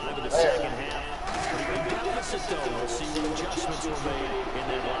inaugural drive of the second half. Pretty big deficit, though. We'll see what adjustments were made in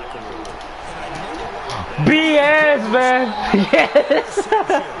that locker room. BS, man. Yes.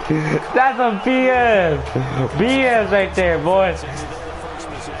 That's a BS. BS right there, boys.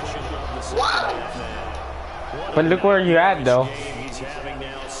 But look where you're at, though. He's having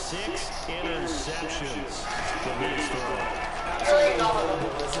now 6 interceptions from his throw. Hard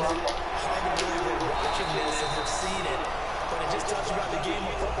to believe we're watching this and have seen it, but it just talks about the game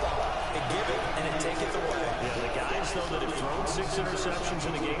of football. They give it and it taketh away. Yeah, the guys, though, that have thrown 6 interceptions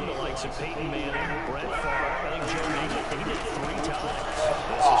in a game, the likes of Peyton Manning, Brett Favre, I think Joe Namath, he did 3 times.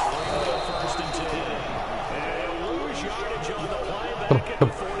 This is first and 10. And lose yardage on the play back at the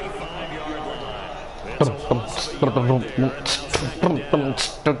 45-yard line. It's a loss of a yard there. And now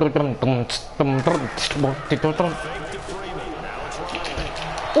second down. Fake to Freeman. Now it's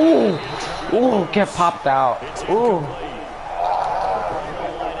Ryan. Ooh, ooh, get popped out. Ooh.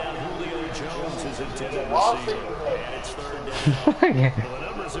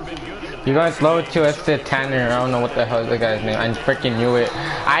 You're gonna throw it to us to Tanner. I don't know what the hell is the guy's name. I freaking knew it.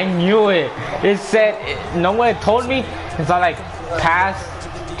 I knew it. It said, no one told me. It's not like pass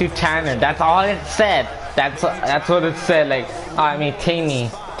to Tanner. That's all it said. That's what it said. Like, I mean,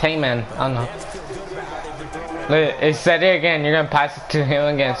 Tayman. I don't know. Look, it said it again. You're gonna pass it to him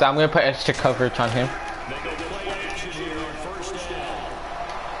again. So I'm gonna put extra coverage on him.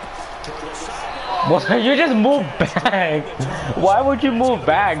 Well, you just move back. Why would you move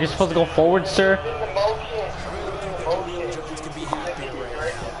back? You're supposed to go forward, sir.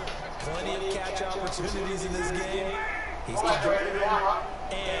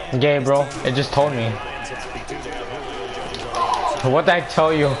 Okay, bro. It just told me. What did I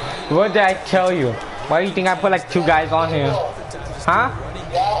tell you? What did I tell you? Why do you think I put like 2 guys on him? Huh?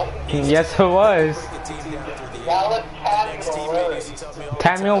 Yes, it was.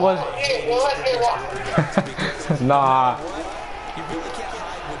 Tamil was. Nah.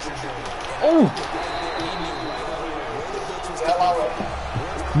 Ooh.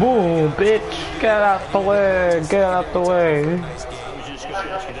 Boom, bitch. Get out the way. Get out the way.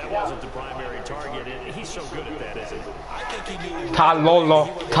 That wasn't the primary target. He's so good at that, isn't he? Talolo.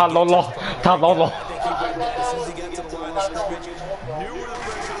 Talolo. Talolo.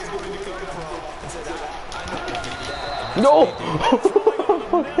 No!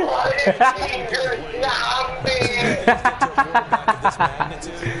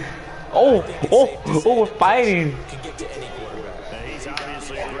 Oh, we're fighting. He's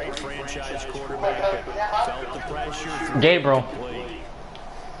obviously a great franchise quarterback. Felt the pressure. Gabriel.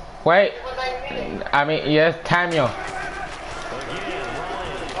 Wait. I mean, yes, Tamio.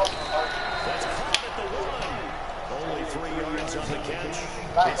 Only 3 yards on the catch.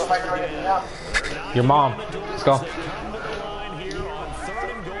 Your mom. Let's go.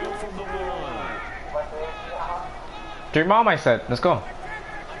 To your mom, I said. Let's go.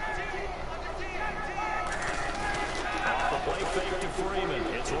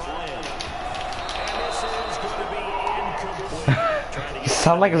 You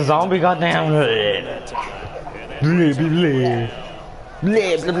sound like a zombie, goddamn. Blah, blah, blah.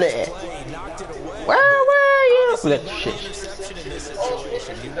 Blah, blah, blah. Where were you? Blah, shit.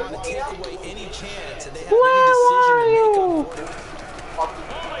 Where were you?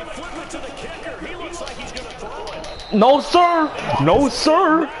 No, sir. No,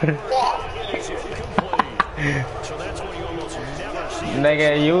 sir. Nigga,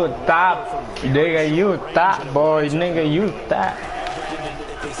 you stop. Nigga, you stop, boy. Nigga, you stop.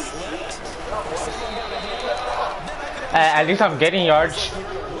 At least I'm getting yards.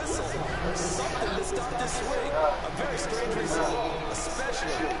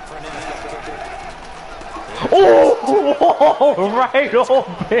 Oh, right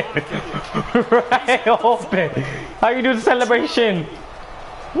open. Right open. How you do the celebration?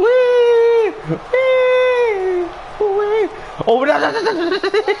 Wee! Wee! Wee! Oh, I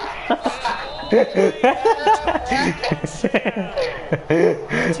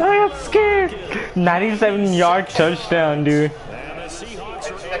got scared. 97-yard touchdown, dude. And the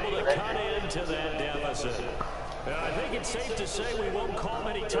Seahawks are able to cut into that deficit. I think it's safe to say we won't call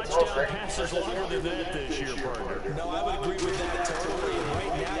many touchdown passes longer than that this year, partner. No, I would agree with that totally.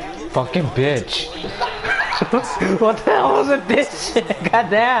 Right now, fucking bitch. What the hell was it this shit?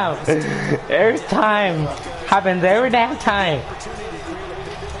 Goddamn. Every time. Happens every damn time.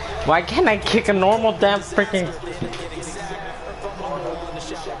 Why can't I kick a normal damn freaking...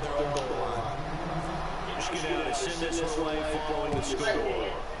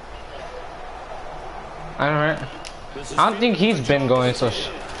 Alright. I don't think he's been going so...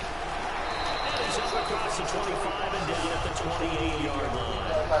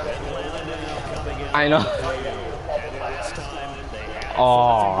 I know.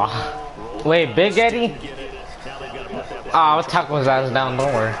 Oh, wait, Big Eddie? Oh, I'll tackle his ass down,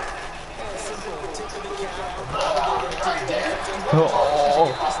 don't worry.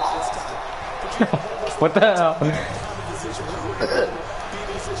 Oh. What the hell?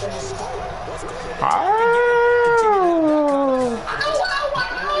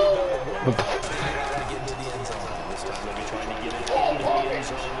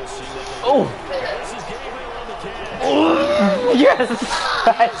 Oh! Yes!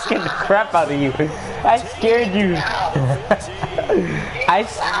 I scared the crap out of you. I scared you.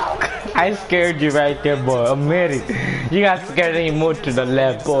 I scared you right there, boy. I'm ready. You got scared and you moved to the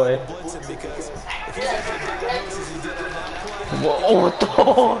left, boy. Whoa,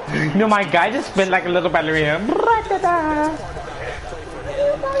 oh, you know, my guy just spent like a little ballerina.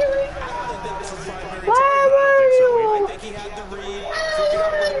 Where were you?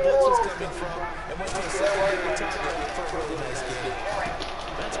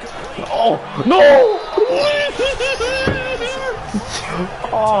 Oh, no!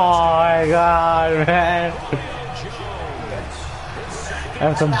 Oh my god, man.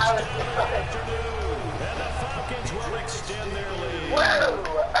 That's some...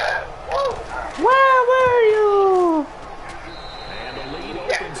 Where were you? And the lead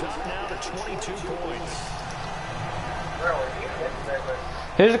opens up now to 22 points.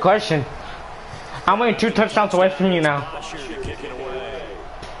 Here's a question. I'm only 2 touchdowns away from you now.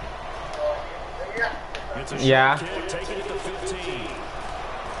 Yeah.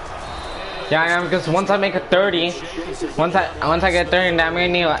 Yeah, I am, because once I make a 30, once I get 30, then I'm gonna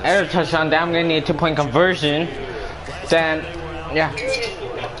need an error touchdown, then I'm gonna need a 2-point conversion. Then, yeah.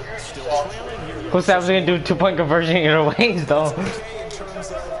 Who said I was gonna do 2-point conversion either ways, though?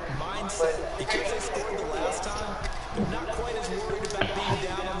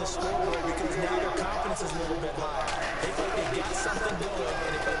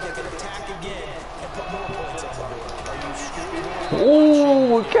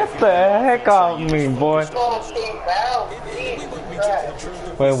 Ooh, get the heck off me, boy.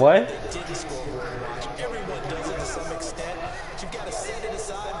 Wait, what?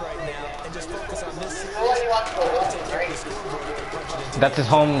 That's his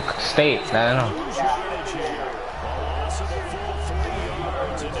home state, I don't know.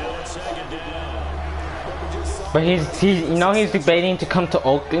 But he's you know, he's debating to come to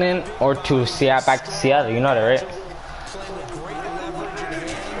Oakland or to Seattle, back to Seattle, you know that, right?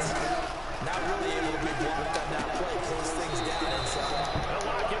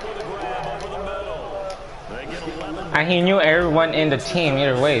 And he knew everyone in the team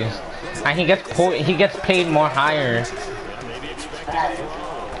either ways. And he gets paid more higher.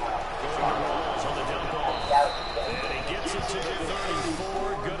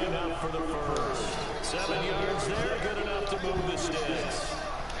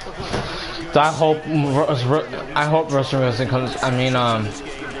 So I hope Russell Wilson comes. I mean,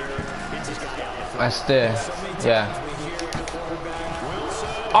 that's the, yeah.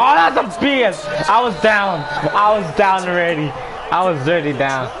 Oh, that's a BS! I was down already. I was already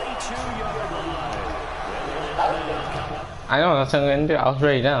down. I know that's what I'm gonna do. I was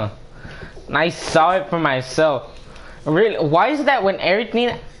already down. And I saw it for myself. Really, why is that when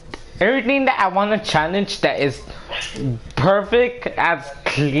everything that I want to challenge that is perfect as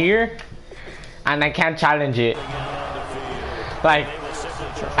clear, and I can't challenge it? Like,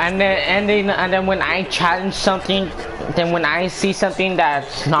 and then when I challenge something, then when I see something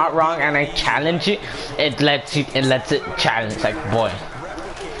that's not wrong and I challenge it, it lets it challenge. Like, boy,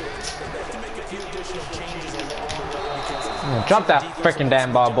 drop that freaking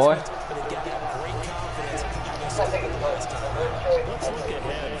damn ball, boy.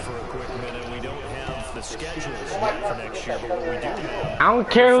 I don't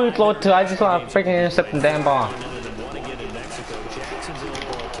care who you throw it to. I just want to freaking intercept the damn ball.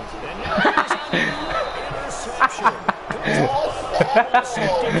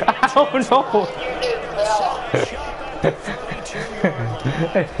 I don't know.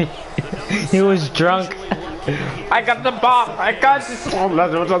 He was drunk. I got the ball. I got this.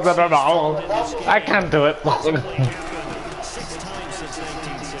 I can't do it.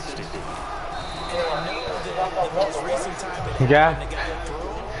 Yeah.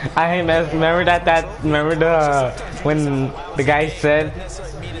 I remember remember when the guy said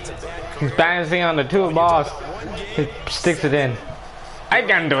he's balancing on the 2 balls, he sticks it in. I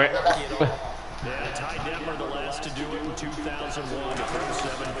can do it. Yeah, Ty Detmer, the last to do it in 2001, to throw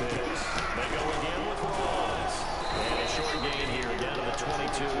 7 picks. They go again with Rawls. And a short gain here, down to the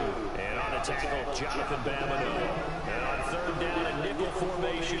 22. And on a tackle, Jonathan Babineau. And on 3rd down, a nickel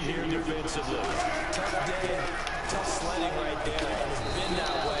formation here defensively. Tough day, tough sledding right there. It's been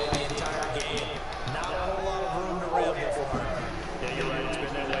that way the entire game. Not a whole lot of room to ramble for him. Yeah, you're right. It's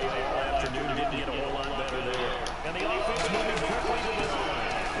been that way all afternoon. Didn't get a whole lot better there. And the offense moving quickly to the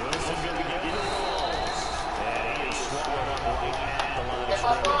line. Wilson going to get into Rawls. And he is swallowed up right at the line of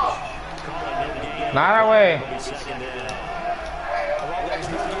scrimmage. Not away.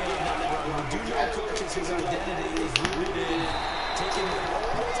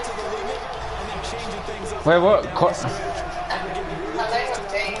 Wait, what?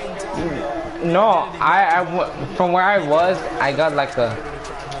 No, from where I was, I got like a.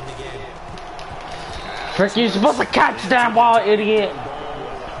 Frick, you're supposed to catch that ball, idiot.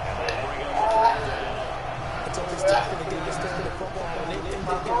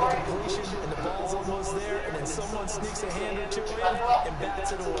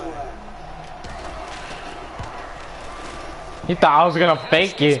 You thought I was gonna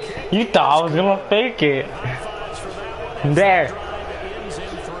fake it. You thought I was gonna fake it. There.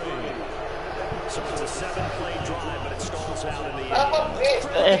 So it's a 7-play drive, but it stalls out in the end.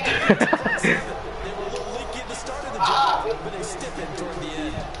 They were a little leaky at the start of the drive, but they stiffened toward the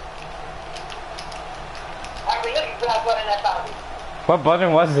end. What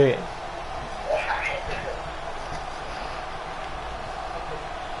button was it?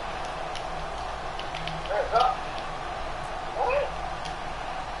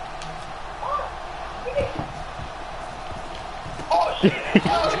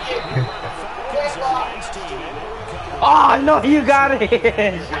 Oh no, you got it!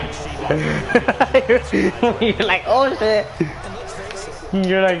 You're like, oh shit!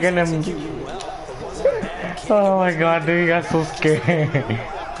 You're like gonna. Oh my god, dude, you got so scared.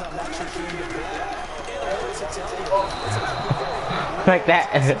 Like that.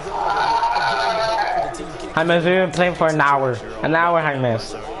 I must have been playing for an hour. An hour, I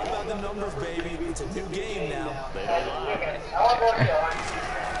missed.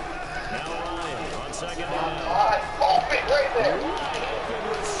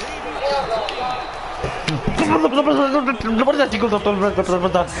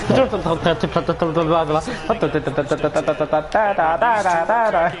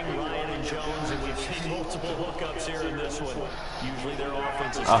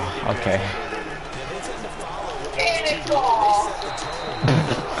 Oh, okay.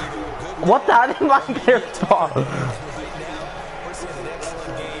 What the hell am I there for?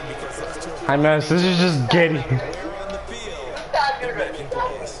 I mean, this is just Getty.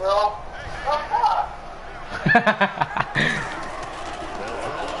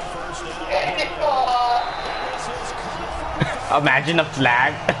 Imagine a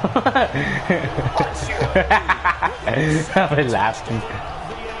flag. I'm laughing.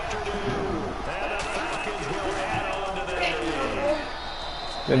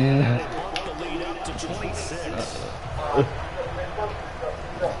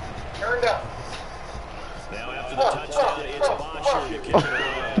 Now after the touchdown, it's Bosher to kick it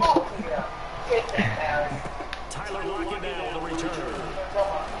away. Tyler Lockett now with a return.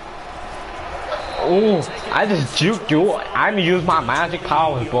 Oh, I just juked you. I'm gonna use my magic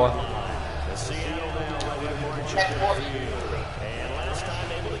powers, boy. And last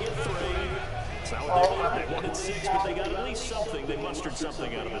time able to get 3. It's not what they wanted 6, but they got at least something. They mustered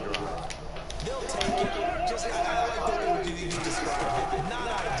something out of the drive. They'll take it. Just, I like the way you described it. Not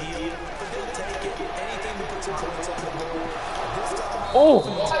ideal, but they'll take it. Anything to put some points on the board. This time, Oh!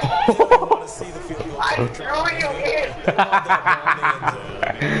 I want to see the field goal. I drew you in.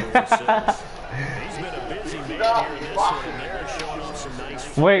 He's been a busy man here in this one, and they're showing off some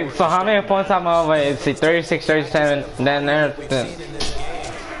nice. Wait, so how many points am I over? It's 36, 37, then there. When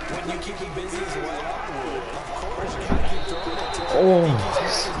you keep him busy as well, of course, you gotta keep throwing it to him. Oh.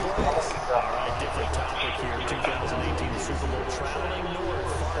 Different topic here. 2018 Super Bowl traveling north,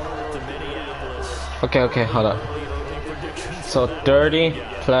 far north to Minneapolis. Okay, hold up. So 30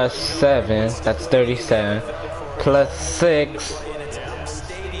 plus 7, that's 37. Plus 6.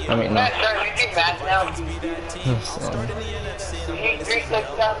 I mean, no.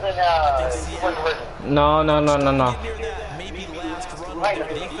 No.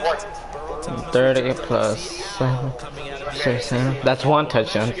 30 plus 7. 37. That's one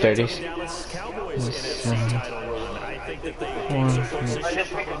touchdown. 30.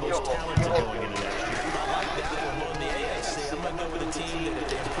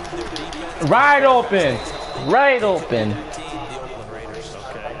 Right open. Right open.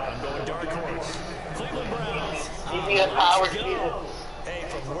 Give me the power, Jesus. Hey,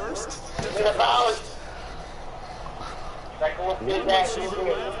 from worst. Give me the power. Like a little bit that. 2 to the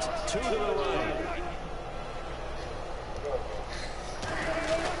right.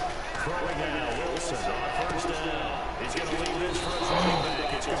 Throwing now, Wilson on first down. He's going to leave this for his running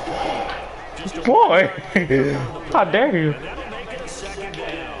back. It's complete. Just a Boy, how dare you? and that'll make it a second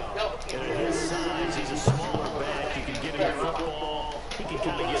down. And at his size, he's a smaller back. You can get him the football. He can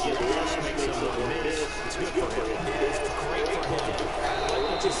kind of get lost, make some miss. It's good for him.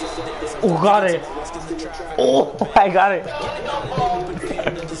 Oh, got it. Oh, I got it.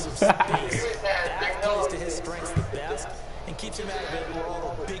 That plays to his strengths the best and keeps him out of it where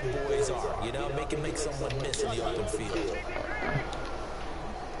all the big boys are. You know, make someone miss in the open field.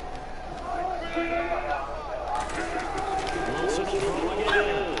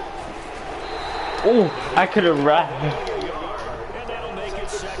 Oh, I could have run. And that'll make it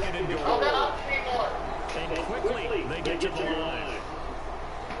second and goal. And quickly, they get to the line.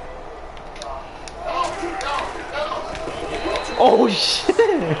 Oh shit!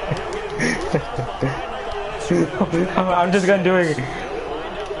 I'm just gonna do it.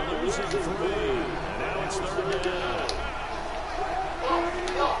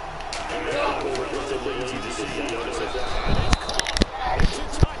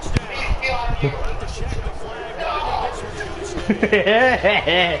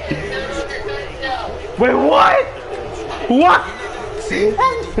 Wait, what? What?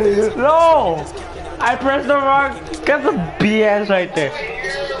 No! I pressed the wrong. That's a BS right there.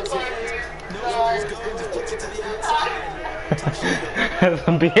 That's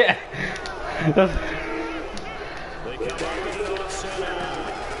a BS. That's...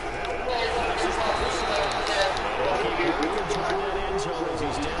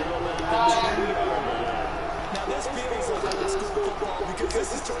 Now this feels like high school football because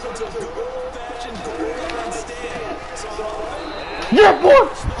this is turned into a good old-fashioned goal line stand. Yeah, boy!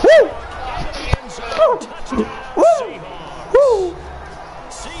 Woo! Woo! Woo!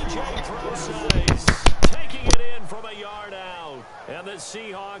 CJ Procise taking it in from a yard out. And the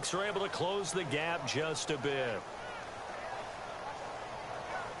Seahawks are able to close the gap just a bit.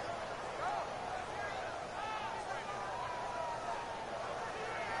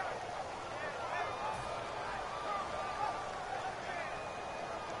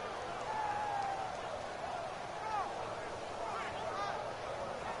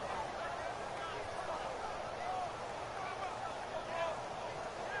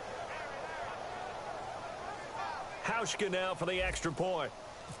 Hauschka now for the extra point.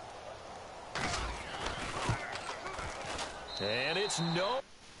 And it's no.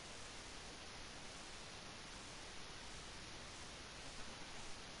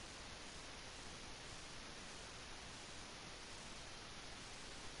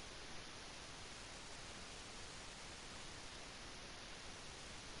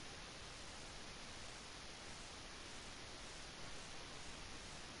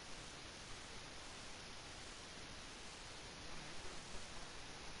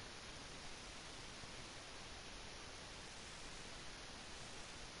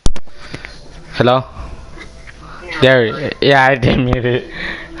 Hello? There, yeah, I did mute it.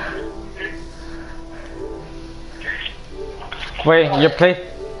 Wait, your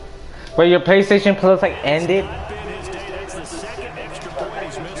PlayStation Plus like ended?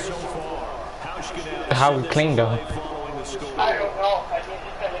 How clean though? I don't know.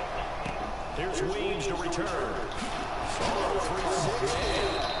 Here's Weems to return.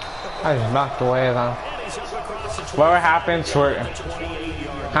 I just knocked away on. Whatever happened to her?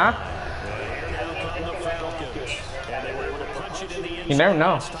 Huh? You never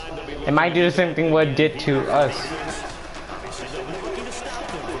know. It might do the same thing what it did to us.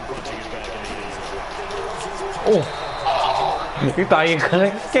 Oh, you thought you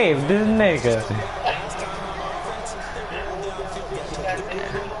could escape this nigga?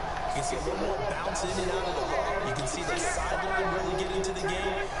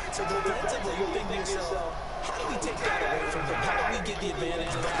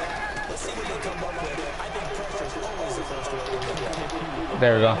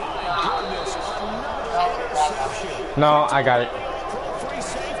 There we go. No, I got it.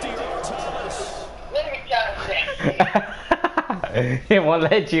 It won't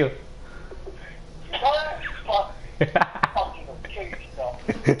let you.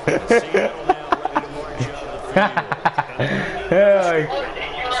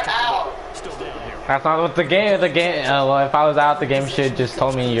 That's not what the game. Well, if I was out, the game should just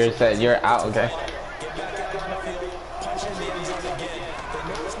told me you're out. Okay.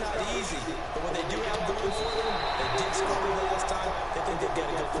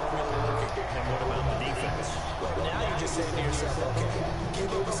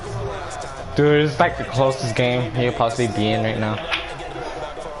 Dude, it's like the closest game you'll possibly be in right now.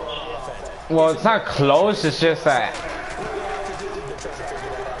 Well, it's not close, it's just that.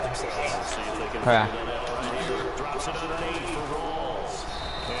 Yeah.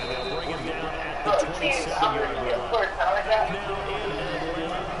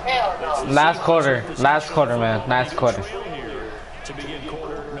 Last quarter, man, last quarter.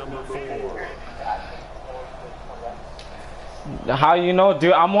 How you know,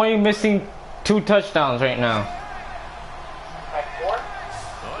 dude? I'm only missing 2 touchdowns right now.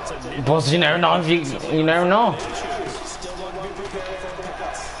 But you never know if you never know. Still going to be prepared for the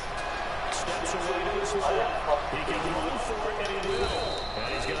pass. Steps away to his left. He can run for it, and he will. And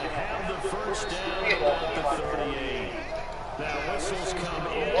he's going to have the first down at the 38. Now whistles come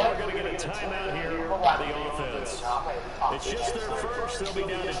in. We're going to get a timeout here by the offense. It's just their first. They'll be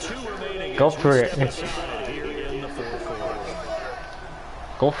down to 2 remaining. Go for it. Here in the fourth quarter.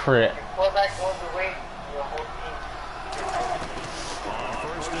 Go for it. Quarterback goes away. Your whole On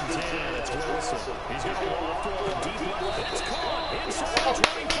first and 10, it's Wilson. He's going to loft throw the deep left. It's caught inside the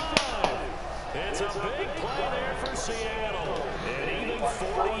 25. It's a big play there for Seattle. And even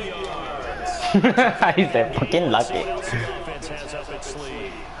 40 yards. He's that fucking lucky. Seattle's offense has up its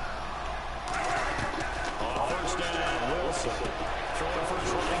sleeve. On first down, Wilson. Throwing for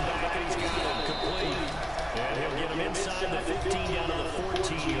his running back, and he's got him complete. And he'll get him inside the 15 down to the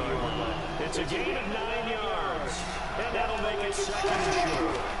 14-yard line. It's a gain of 9 yards. And that'll make it second and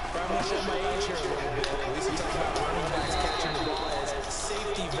short. I'm going to show my age here a little bit. We used to talk about running backs catching the ball as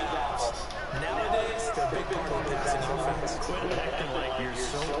safety valves. Nowadays, they're a big part of the passing offense. Quit acting like you're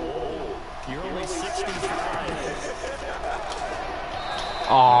so old. You're only 65.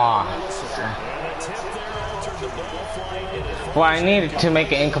 Aw. And the tip there altered the ball flight. And it Well, I needed to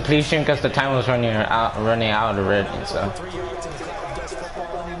make an incompletion because the time was running out already. So 3 yards in the cloud does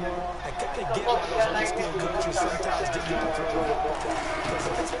football anymore. I kind of get why those old school coaches sometimes didn't even throw the ball. Because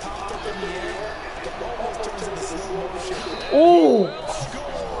if it's popped up in the air, it almost turns into slow motion. ooh.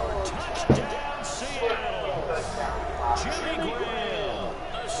 score. Touchdown, Seattle. Jimmy Graham.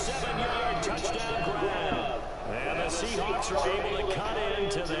 A 7-yard touchdown grab. And the Seahawks are able to cut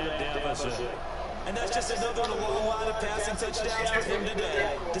into that deficit. And that's just another in a long line of passing touchdowns for him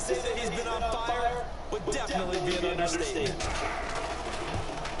today. To say that he's been on fire would definitely be an understatement.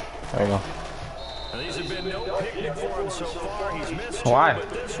 There you go. These have been no picnic for him so far. He's missed Why? two, but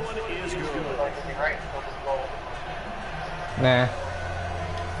this one is good. Nah.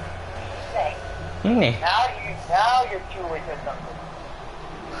 Now you're chewing to something.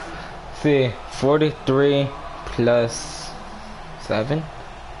 See, 43 plus 7.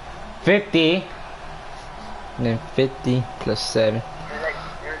 50. And then 50 plus 7. You're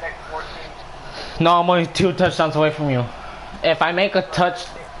like 14. No, I'm only 2 touchdowns away from you. If I make a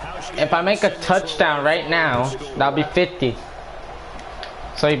touchdown right now, that'll be 50.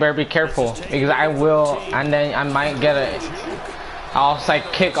 So you better be careful because I will, and then I might get I'll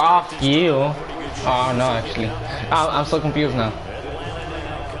like kick off you. Oh no, actually, I'm so confused now.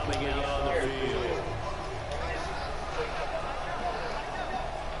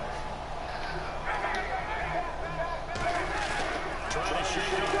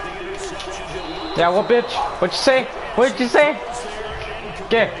 Yeah, what bitch? What you say? What you say?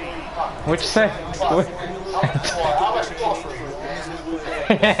 Get. What you say?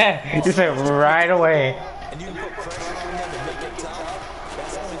 You said right away. And you can put pressure on them and make it tough.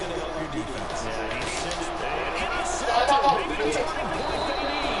 That's only going to help your defense.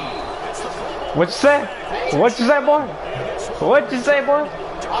 What you say? What you say, boy? What you say, boy?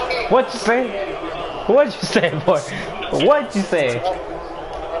 What you say? What you say, boy? What you say?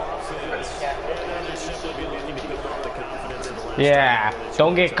 Yeah,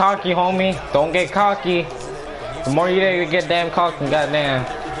 don't get cocky, homie. Don't get cocky. The more you get damn cocky, goddamn.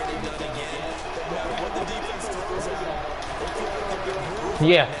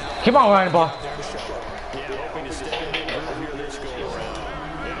 Yeah, keep on running, boy.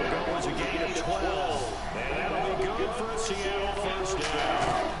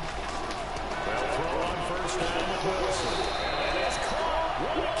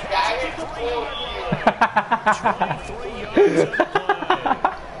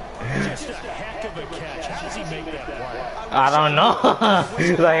 I don't know.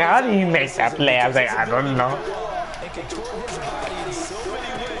 Like, how do you make that play? I was like, I don't know.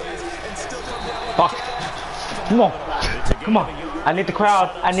 Fuck. Come on. Come on. I need the crowd.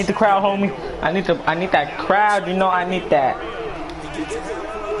 I need the crowd, homie. I need that crowd. You know I need that.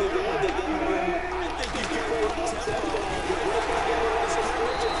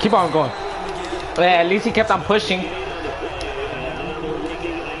 Keep on going. Yeah, at least he kept on pushing.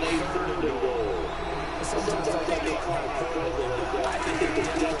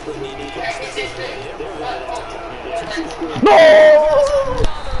 No!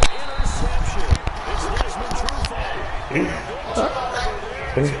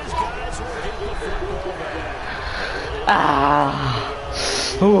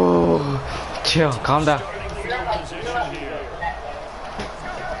 Ooh. Chill, calm down.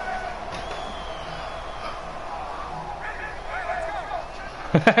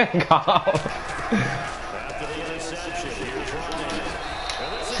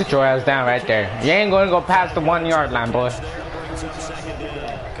 Sit your ass down right there. You ain't gonna go past the 1 yard line, boy.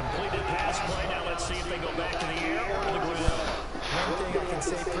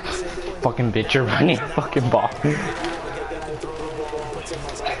 Fucking bitch, you're running a fucking ball.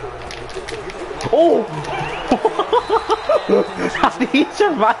 Oh! How did he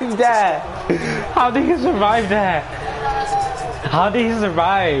survive that? How did he survive that? How did he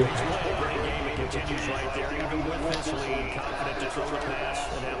survive?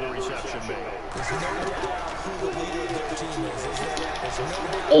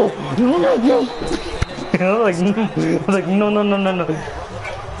 Oh! No, no, no! like, no, no, no, no, no.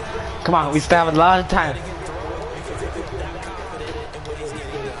 Come on, we still have a lot of time.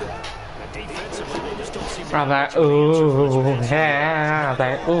 I'm like, ooh, yeah, I'm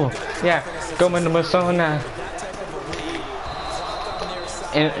like, ooh, yeah, go into my sauna.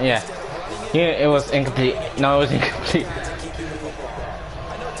 Yeah, it was incomplete. No, it was incomplete.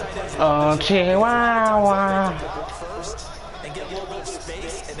 Oh, Chihuahua.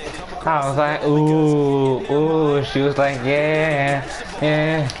 I was like, ooh, ooh. She was like, yeah,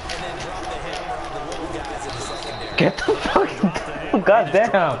 yeah. Get the fuck,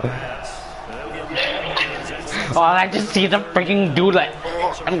 goddamn. Oh, I just see the freaking dude like,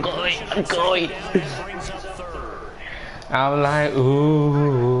 oh, I'm going. I'm like,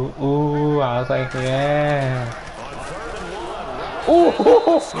 ooh, ooh. I was like, yeah. Ooh,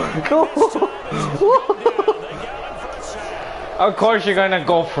 of course you're gonna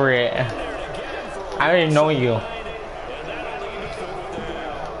go for it. I already know you.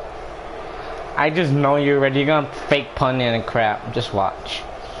 I just know you're ready. You're gonna fake pun and crap. Just watch.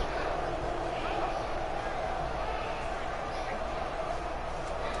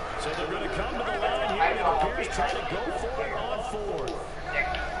 So they're going to come to the line here, and it appears trying to go for it on 4th.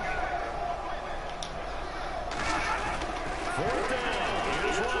 4th down.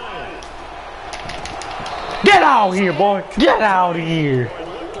 Here's Ryan. Get out of here, boy. Get out of here. It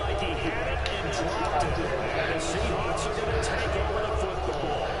looked like he had it and dropped it. And the Seahawks are going to take over the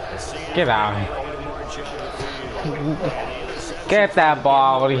football. Get out of here. Get that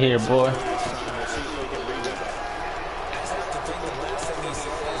ball out of here, boy.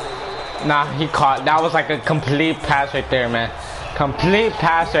 Nah, he caught. That was like a complete pass right there, man. Complete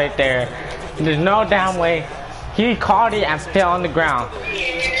pass right there. There's no damn way. He caught it and fell on the ground.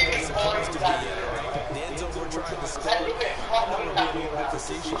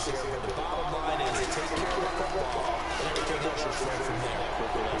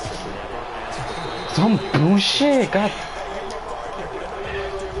 Some bullshit. God.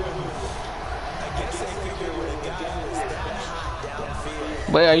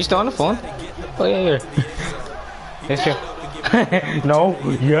 Wait, are you still on the phone? Oh yeah, yeah. Yes, sure. No,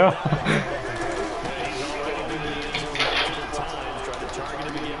 yeah.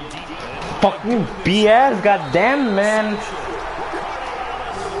 Fucking BS, goddamn, man.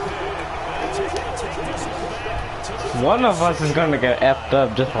 One of us is gonna get effed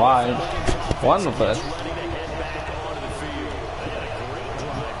up. Just watch. One of us.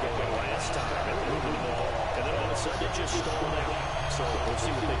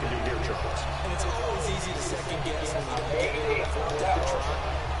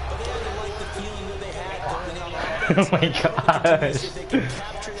 Oh my gosh.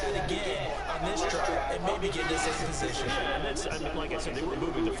 Like I said, they were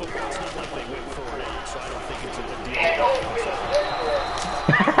moving the football. It's not like they wait for it, so I don't think it's a big deal.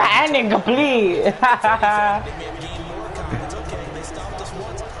 And incomplete.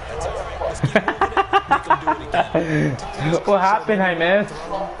 What happened, Enhs?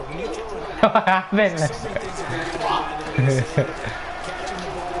 What happened?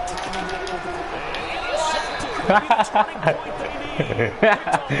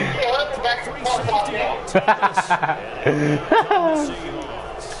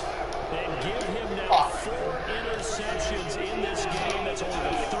 And give him now 4 interceptions in this game. That's only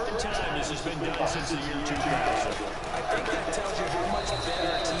the 3rd time this has been done since the year 2000. I think that tells you how much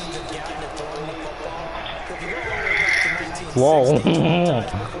better teams have gotten at throwing the football. If you go all the way back to 1960, Whoa.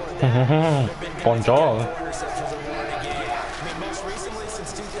 Bonjour. Most recently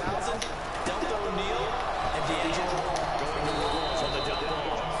since 2000, Delta O'Neal and D'Angelo going to rules on the dump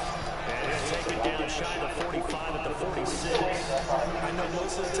off. And he'll take it down shy of the 45 at the 46. I know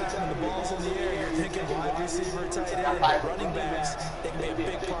most of the time when the ball's in the air, you're thinking wide receiver, tight end, but running backs, they can be a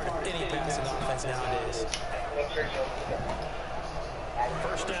big part of any passing offense nowadays.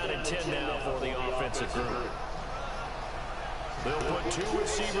 First down and 10 now for the offensive group. They'll put 2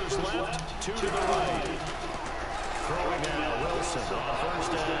 receivers left, 2 to the right. Throwing now, Wilson on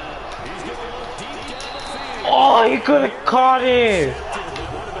first down. He's going to look deep down the field. Oh, he could have caught it. That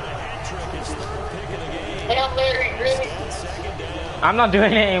would have been a hat trick. His third pick of the game. Hail Mary, really? Second down. I'm not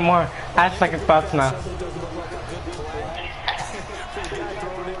doing it anymore. I have second thoughts now.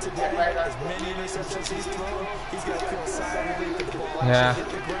 As many interceptions he's thrown, he's got to feel sorry underneath the ball. Yeah. Hit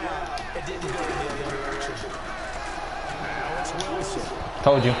the ground. It didn't go in the other direction. Now it's Wilson.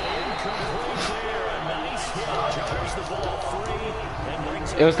 Told you. Incomplete there. A nice hit. Jars the ball free and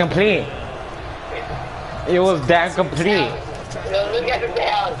brings It was complete. It was damn complete. Look at the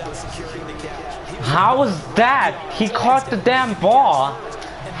down. How was that? He caught the damn ball.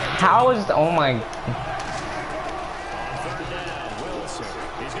 How is? Oh my.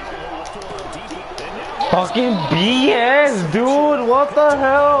 Fucking BS, dude. What the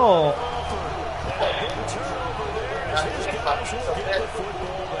hell?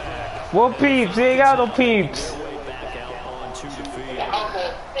 What peeps? He ain't got no peeps. I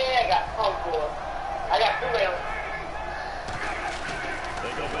got Uncle. I got 2 rounds.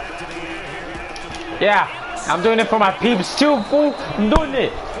 Yeah, I'm doing it for my peeps too, fool. I'm doing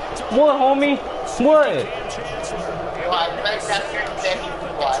it. What, homie? What? You want to make that your next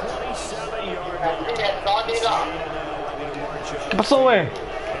one? That's all day long. ¿Qué pasó, güey?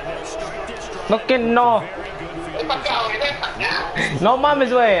 No que no. Ven para acá, güey, ven para acá. No mames,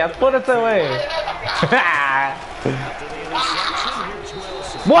 güey. Apúrate, güey. Ven para acá.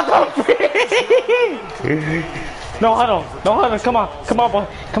 What the freak? No huddle. No huddle. Come on. Come on, boy.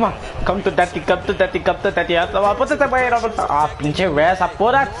 Come on. Come to daddy. Come to daddy. Come to daddy. Apúrate, güey. Ah, pinche res.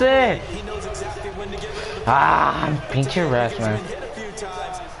 Apúrate. Ah, pinche res, man. Hit a few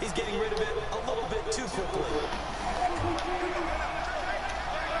times. He's getting rid of it a little bit too quickly.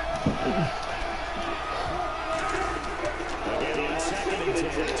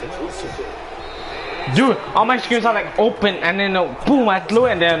 Dude, all my screens are like open and then boom, I blew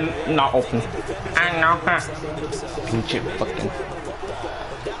it and then not open. I know, huh? Pinche fucking.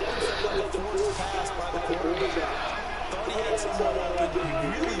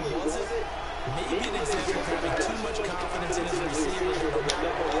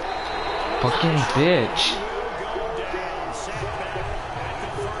 Fucking bitch.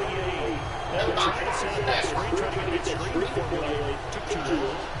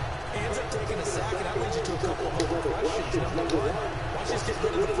 Ends up taking a sack, and that leads you to a couple of more questions. Number one, why just get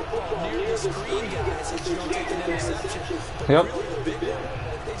rid of the football near the screen, guys, so you don't take an interception? Yep. Really, the big one,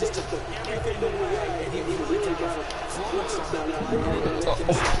 they just took everything away, and he really kind of flummoxed on that play. And ended up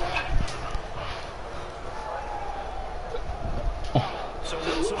taking a sack. So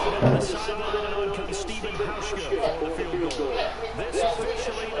Wilson on the sideline, on comes Stephen Hauschka for the field goal. This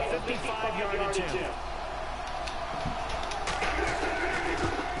officially a 55-yard attempt.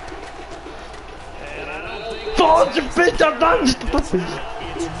 And I don't think Dodge, bitch, I'm done.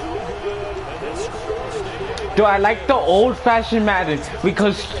 Dude, I like the old-fashioned Madden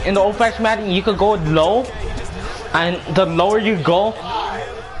because in the old-fashioned Madden you could go low, and the lower you go,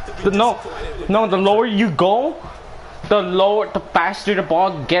 the lower you go, the faster the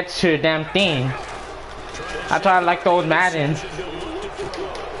ball gets to the damn thing. That's why I like the old Madden.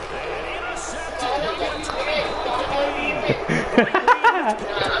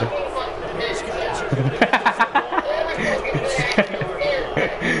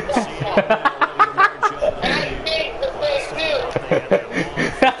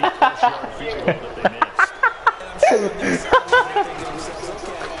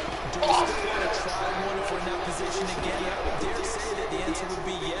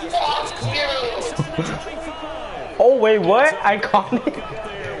 Oh wait, what? I caught it.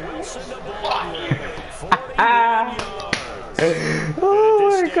 Oh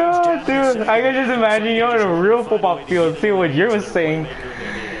my god, dude! I can just imagine you're on a real football field, see what you were saying.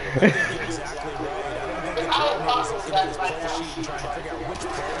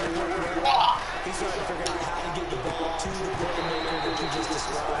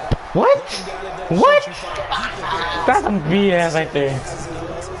 What? What? That's some BS right there.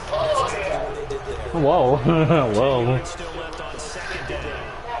 Whoa. Whoa.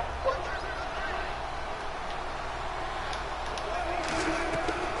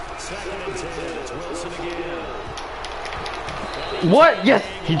 What? Yes!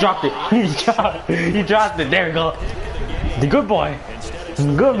 He dropped it. He dropped it. There we go. The good boy.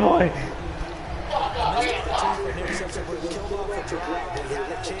 Good boy.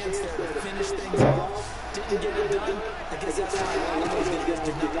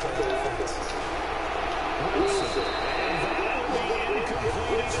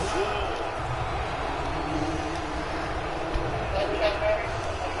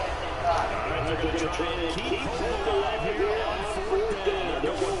 Keep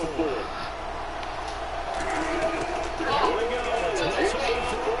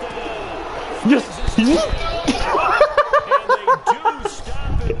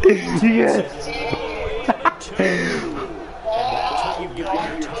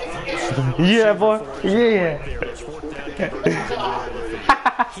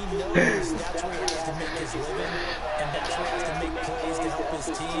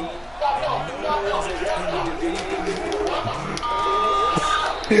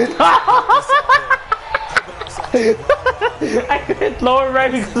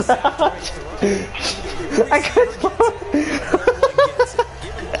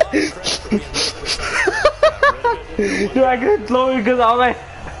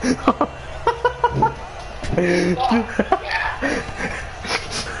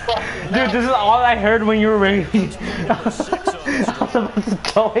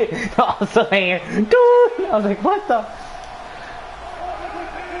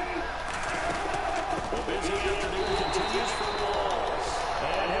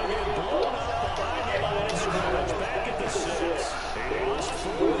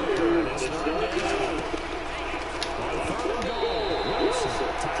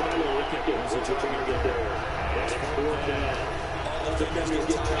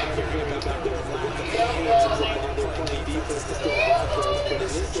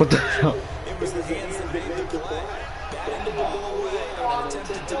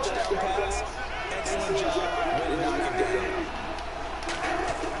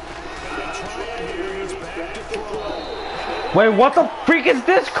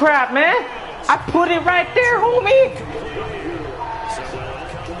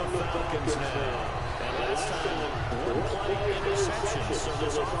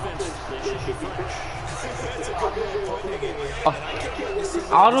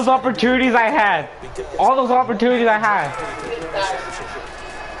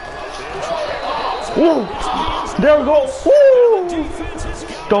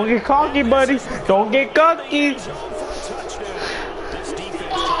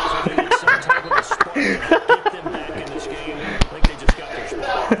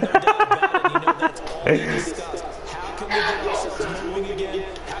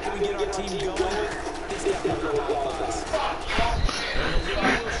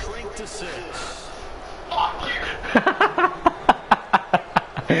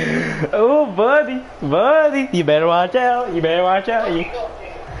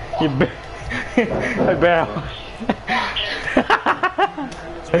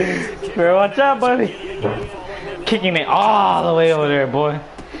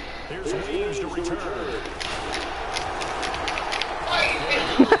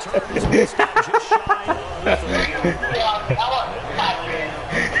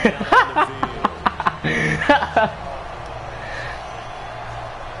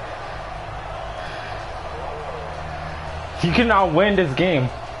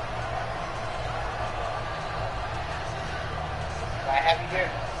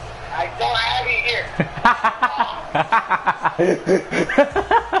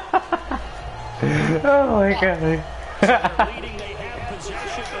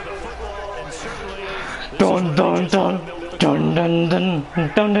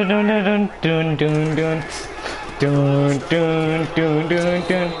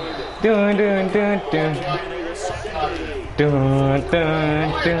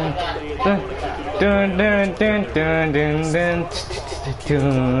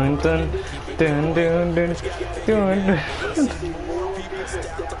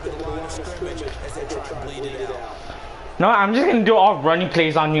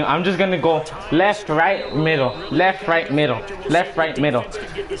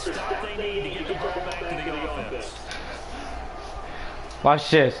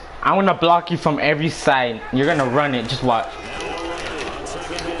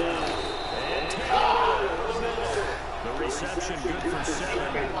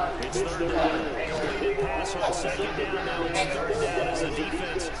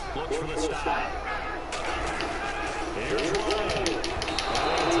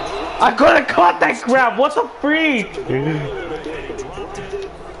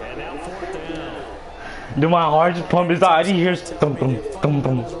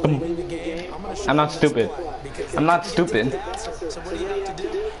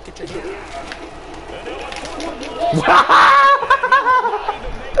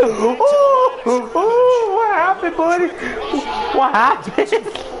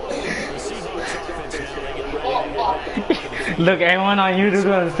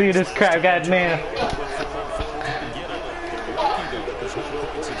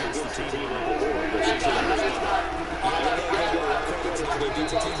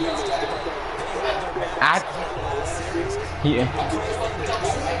At yeah.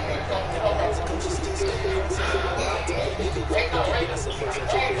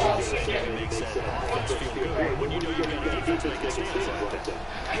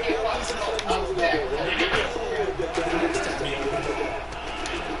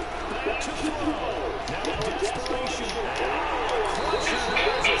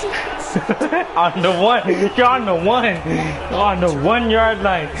 On the one, you're on the one, on the 1 yard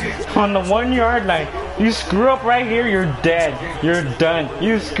line, on the 1 yard line. You screw up right here, you're dead. You're done.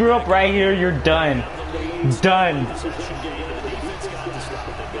 You screw up right here, you're done. Done.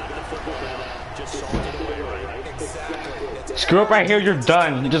 Screw up right here, you're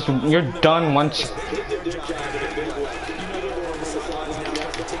done. You're done once.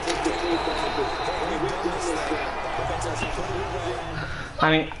 I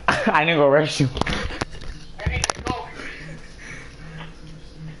mean, I didn't go rush you.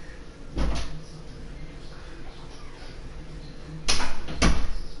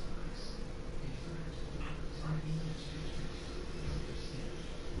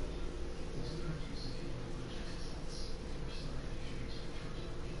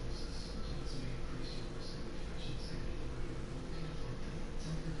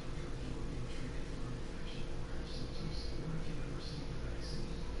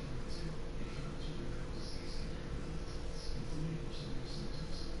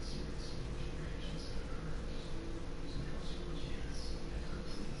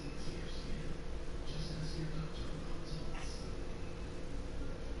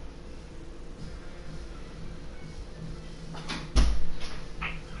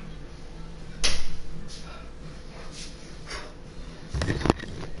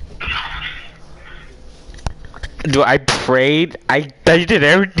 Dude, I prayed. I did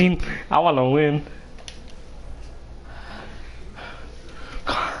everything. I want to win.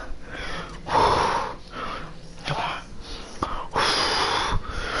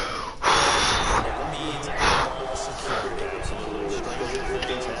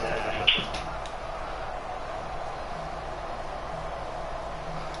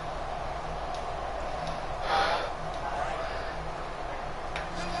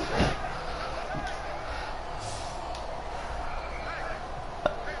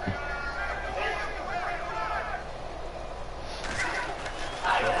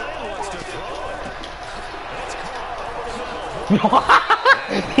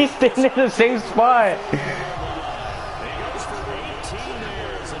 He's staying in the same spot.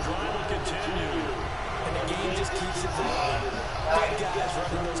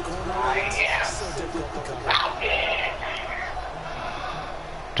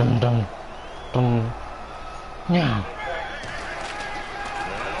 Dum dum dum. Yeah.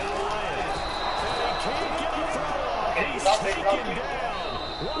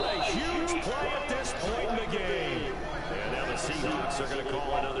 What a huge play at this point in the game. And now the Seahawks are going to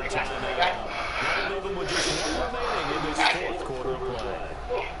call another timeout. That'll leave them with just one remaining in this fourth quarter of play.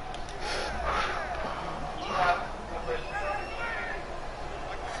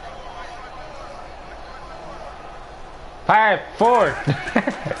 5, 4.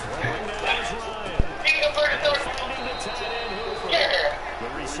 The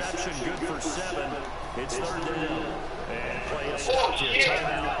reception good for 7. It's 3rd down. And play is stopped here.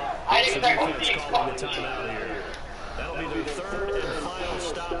 Timeout. It's the defense calling the timeout here. That'll be their 3rd and final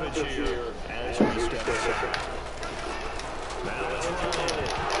stoppage here as we step aside. Now it's running.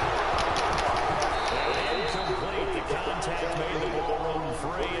 Incomplete. The contact made the ball run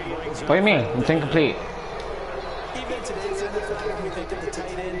free and brings What do you mean? It's incomplete. Even in today's NFL, when we think of the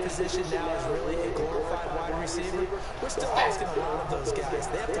tight end position now as really a glorified wide receiver, we're still asking a lot of those guys.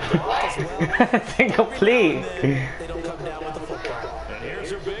 They have to block as well. It's incomplete. They don't come down with the football. And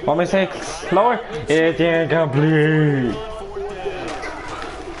here's your big Want me to say it slower? It's incomplete.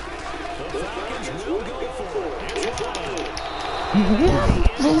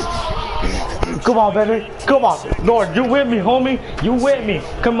 Come on, baby. Come on. Lord, you with me, homie? You with me.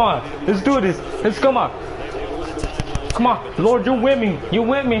 Come on. Let's do this. Let's come on. Come on. Lord, you with me. You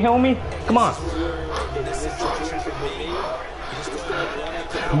with me, homie? Come on.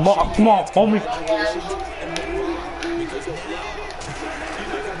 Come on, homie.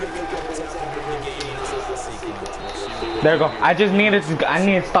 There you go. I needed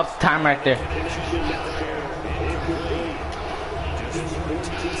to stop the time right there.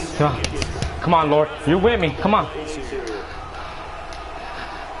 Come on, Lord. You're with me. Come on.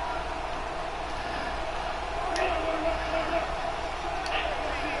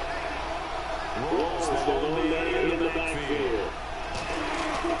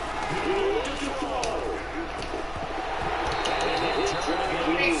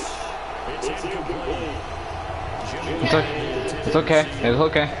 It's okay. It's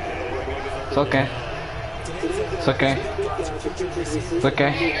okay. It's okay. It's okay. It's okay. It's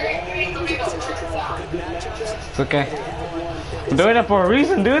okay. It's okay. I'm doing it for a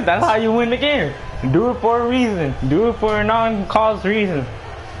reason, dude. That's how you win the game. Do it for a reason. Do it for a non-cause reason.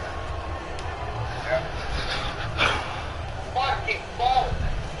 Fucking phone.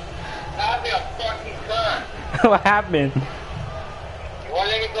 I'll be a fucking gun. What happened? You won't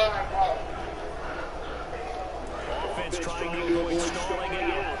let me go my phone. Offense trying to avoid stalling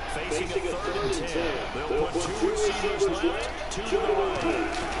again. Facing a 3rd and 10. They'll put 2 receivers left, 2 to the right.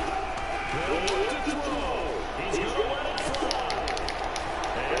 They'll look to throw. He's going to let it fly.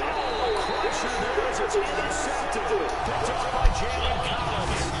 And a crusher there as it's intercepted. Picked up by Jalen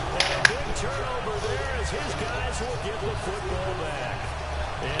Collins. And a big turnover there as his guys will get the football back.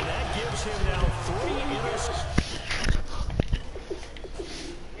 And that gives him now 3 interceptions.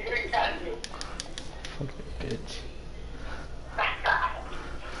 Bitch.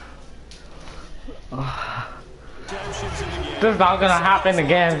 This is not gonna happen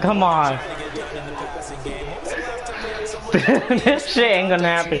again. Come on. This shit ain't gonna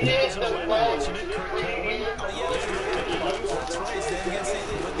happen.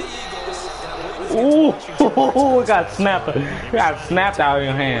 Ooh, it got snapped. It got snapped out of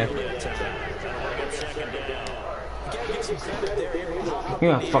your hand. You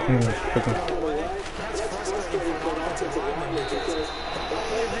know, fucking.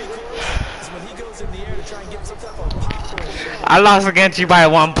 I lost against you by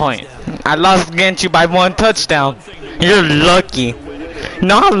 1 point. I lost against you by 1 touchdown. You're lucky. You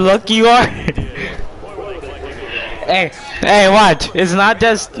know how lucky you are? Hey, watch. It's not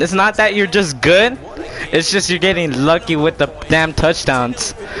that you're just good. It's just you're getting lucky with the damn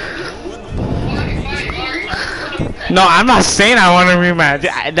touchdowns. No, I'm not saying I want a rematch.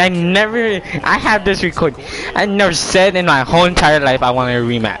 I have this record. I never said in my whole entire life I want a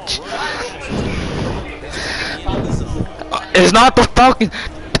rematch. It's not the fucking.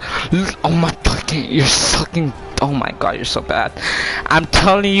 Oh my fucking. You're sucking. Oh my god, you're so bad. I'm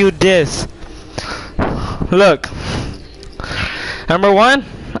telling you this. Look. Number 1,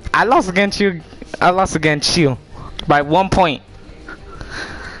 I lost against you. I lost against you by 1 point.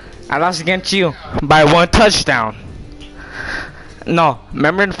 I lost against you by 1 touchdown. No,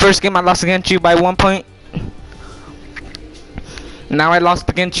 remember in the first game I lost against you by 1 point? Now I lost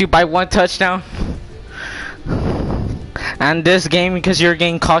against you by 1 touchdown. And this game, because you're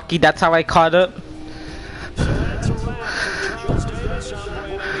getting cocky, that's how I caught up.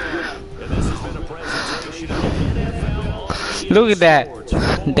 Look at that.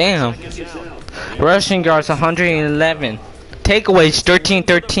 Damn. Rushing yards 111. Takeaways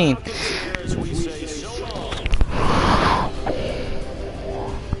 13-13.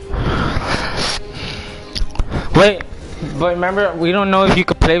 Wait, but remember, we don't know if you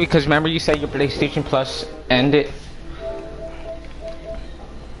could play because remember you said your PlayStation Plus ended.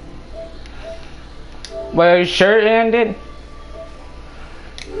 Well, are you sure it ended?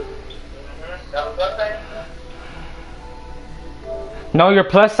 No, your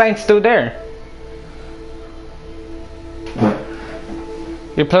plus sign's still there.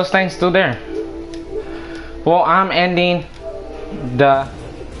 Your plus sign's still there. Well, I'm ending the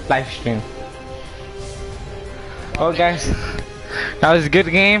live stream. Well, guys, that was a good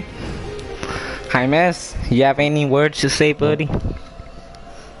game. Enhs, you have any words to say, buddy?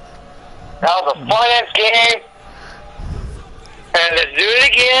 That was a fun-ass game. And let's do it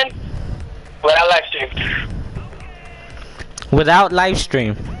again without live stream. Without live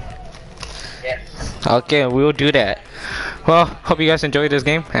stream? Yes. Okay, we'll do that. Well, hope you guys enjoyed this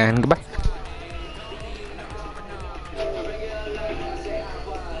game, and goodbye.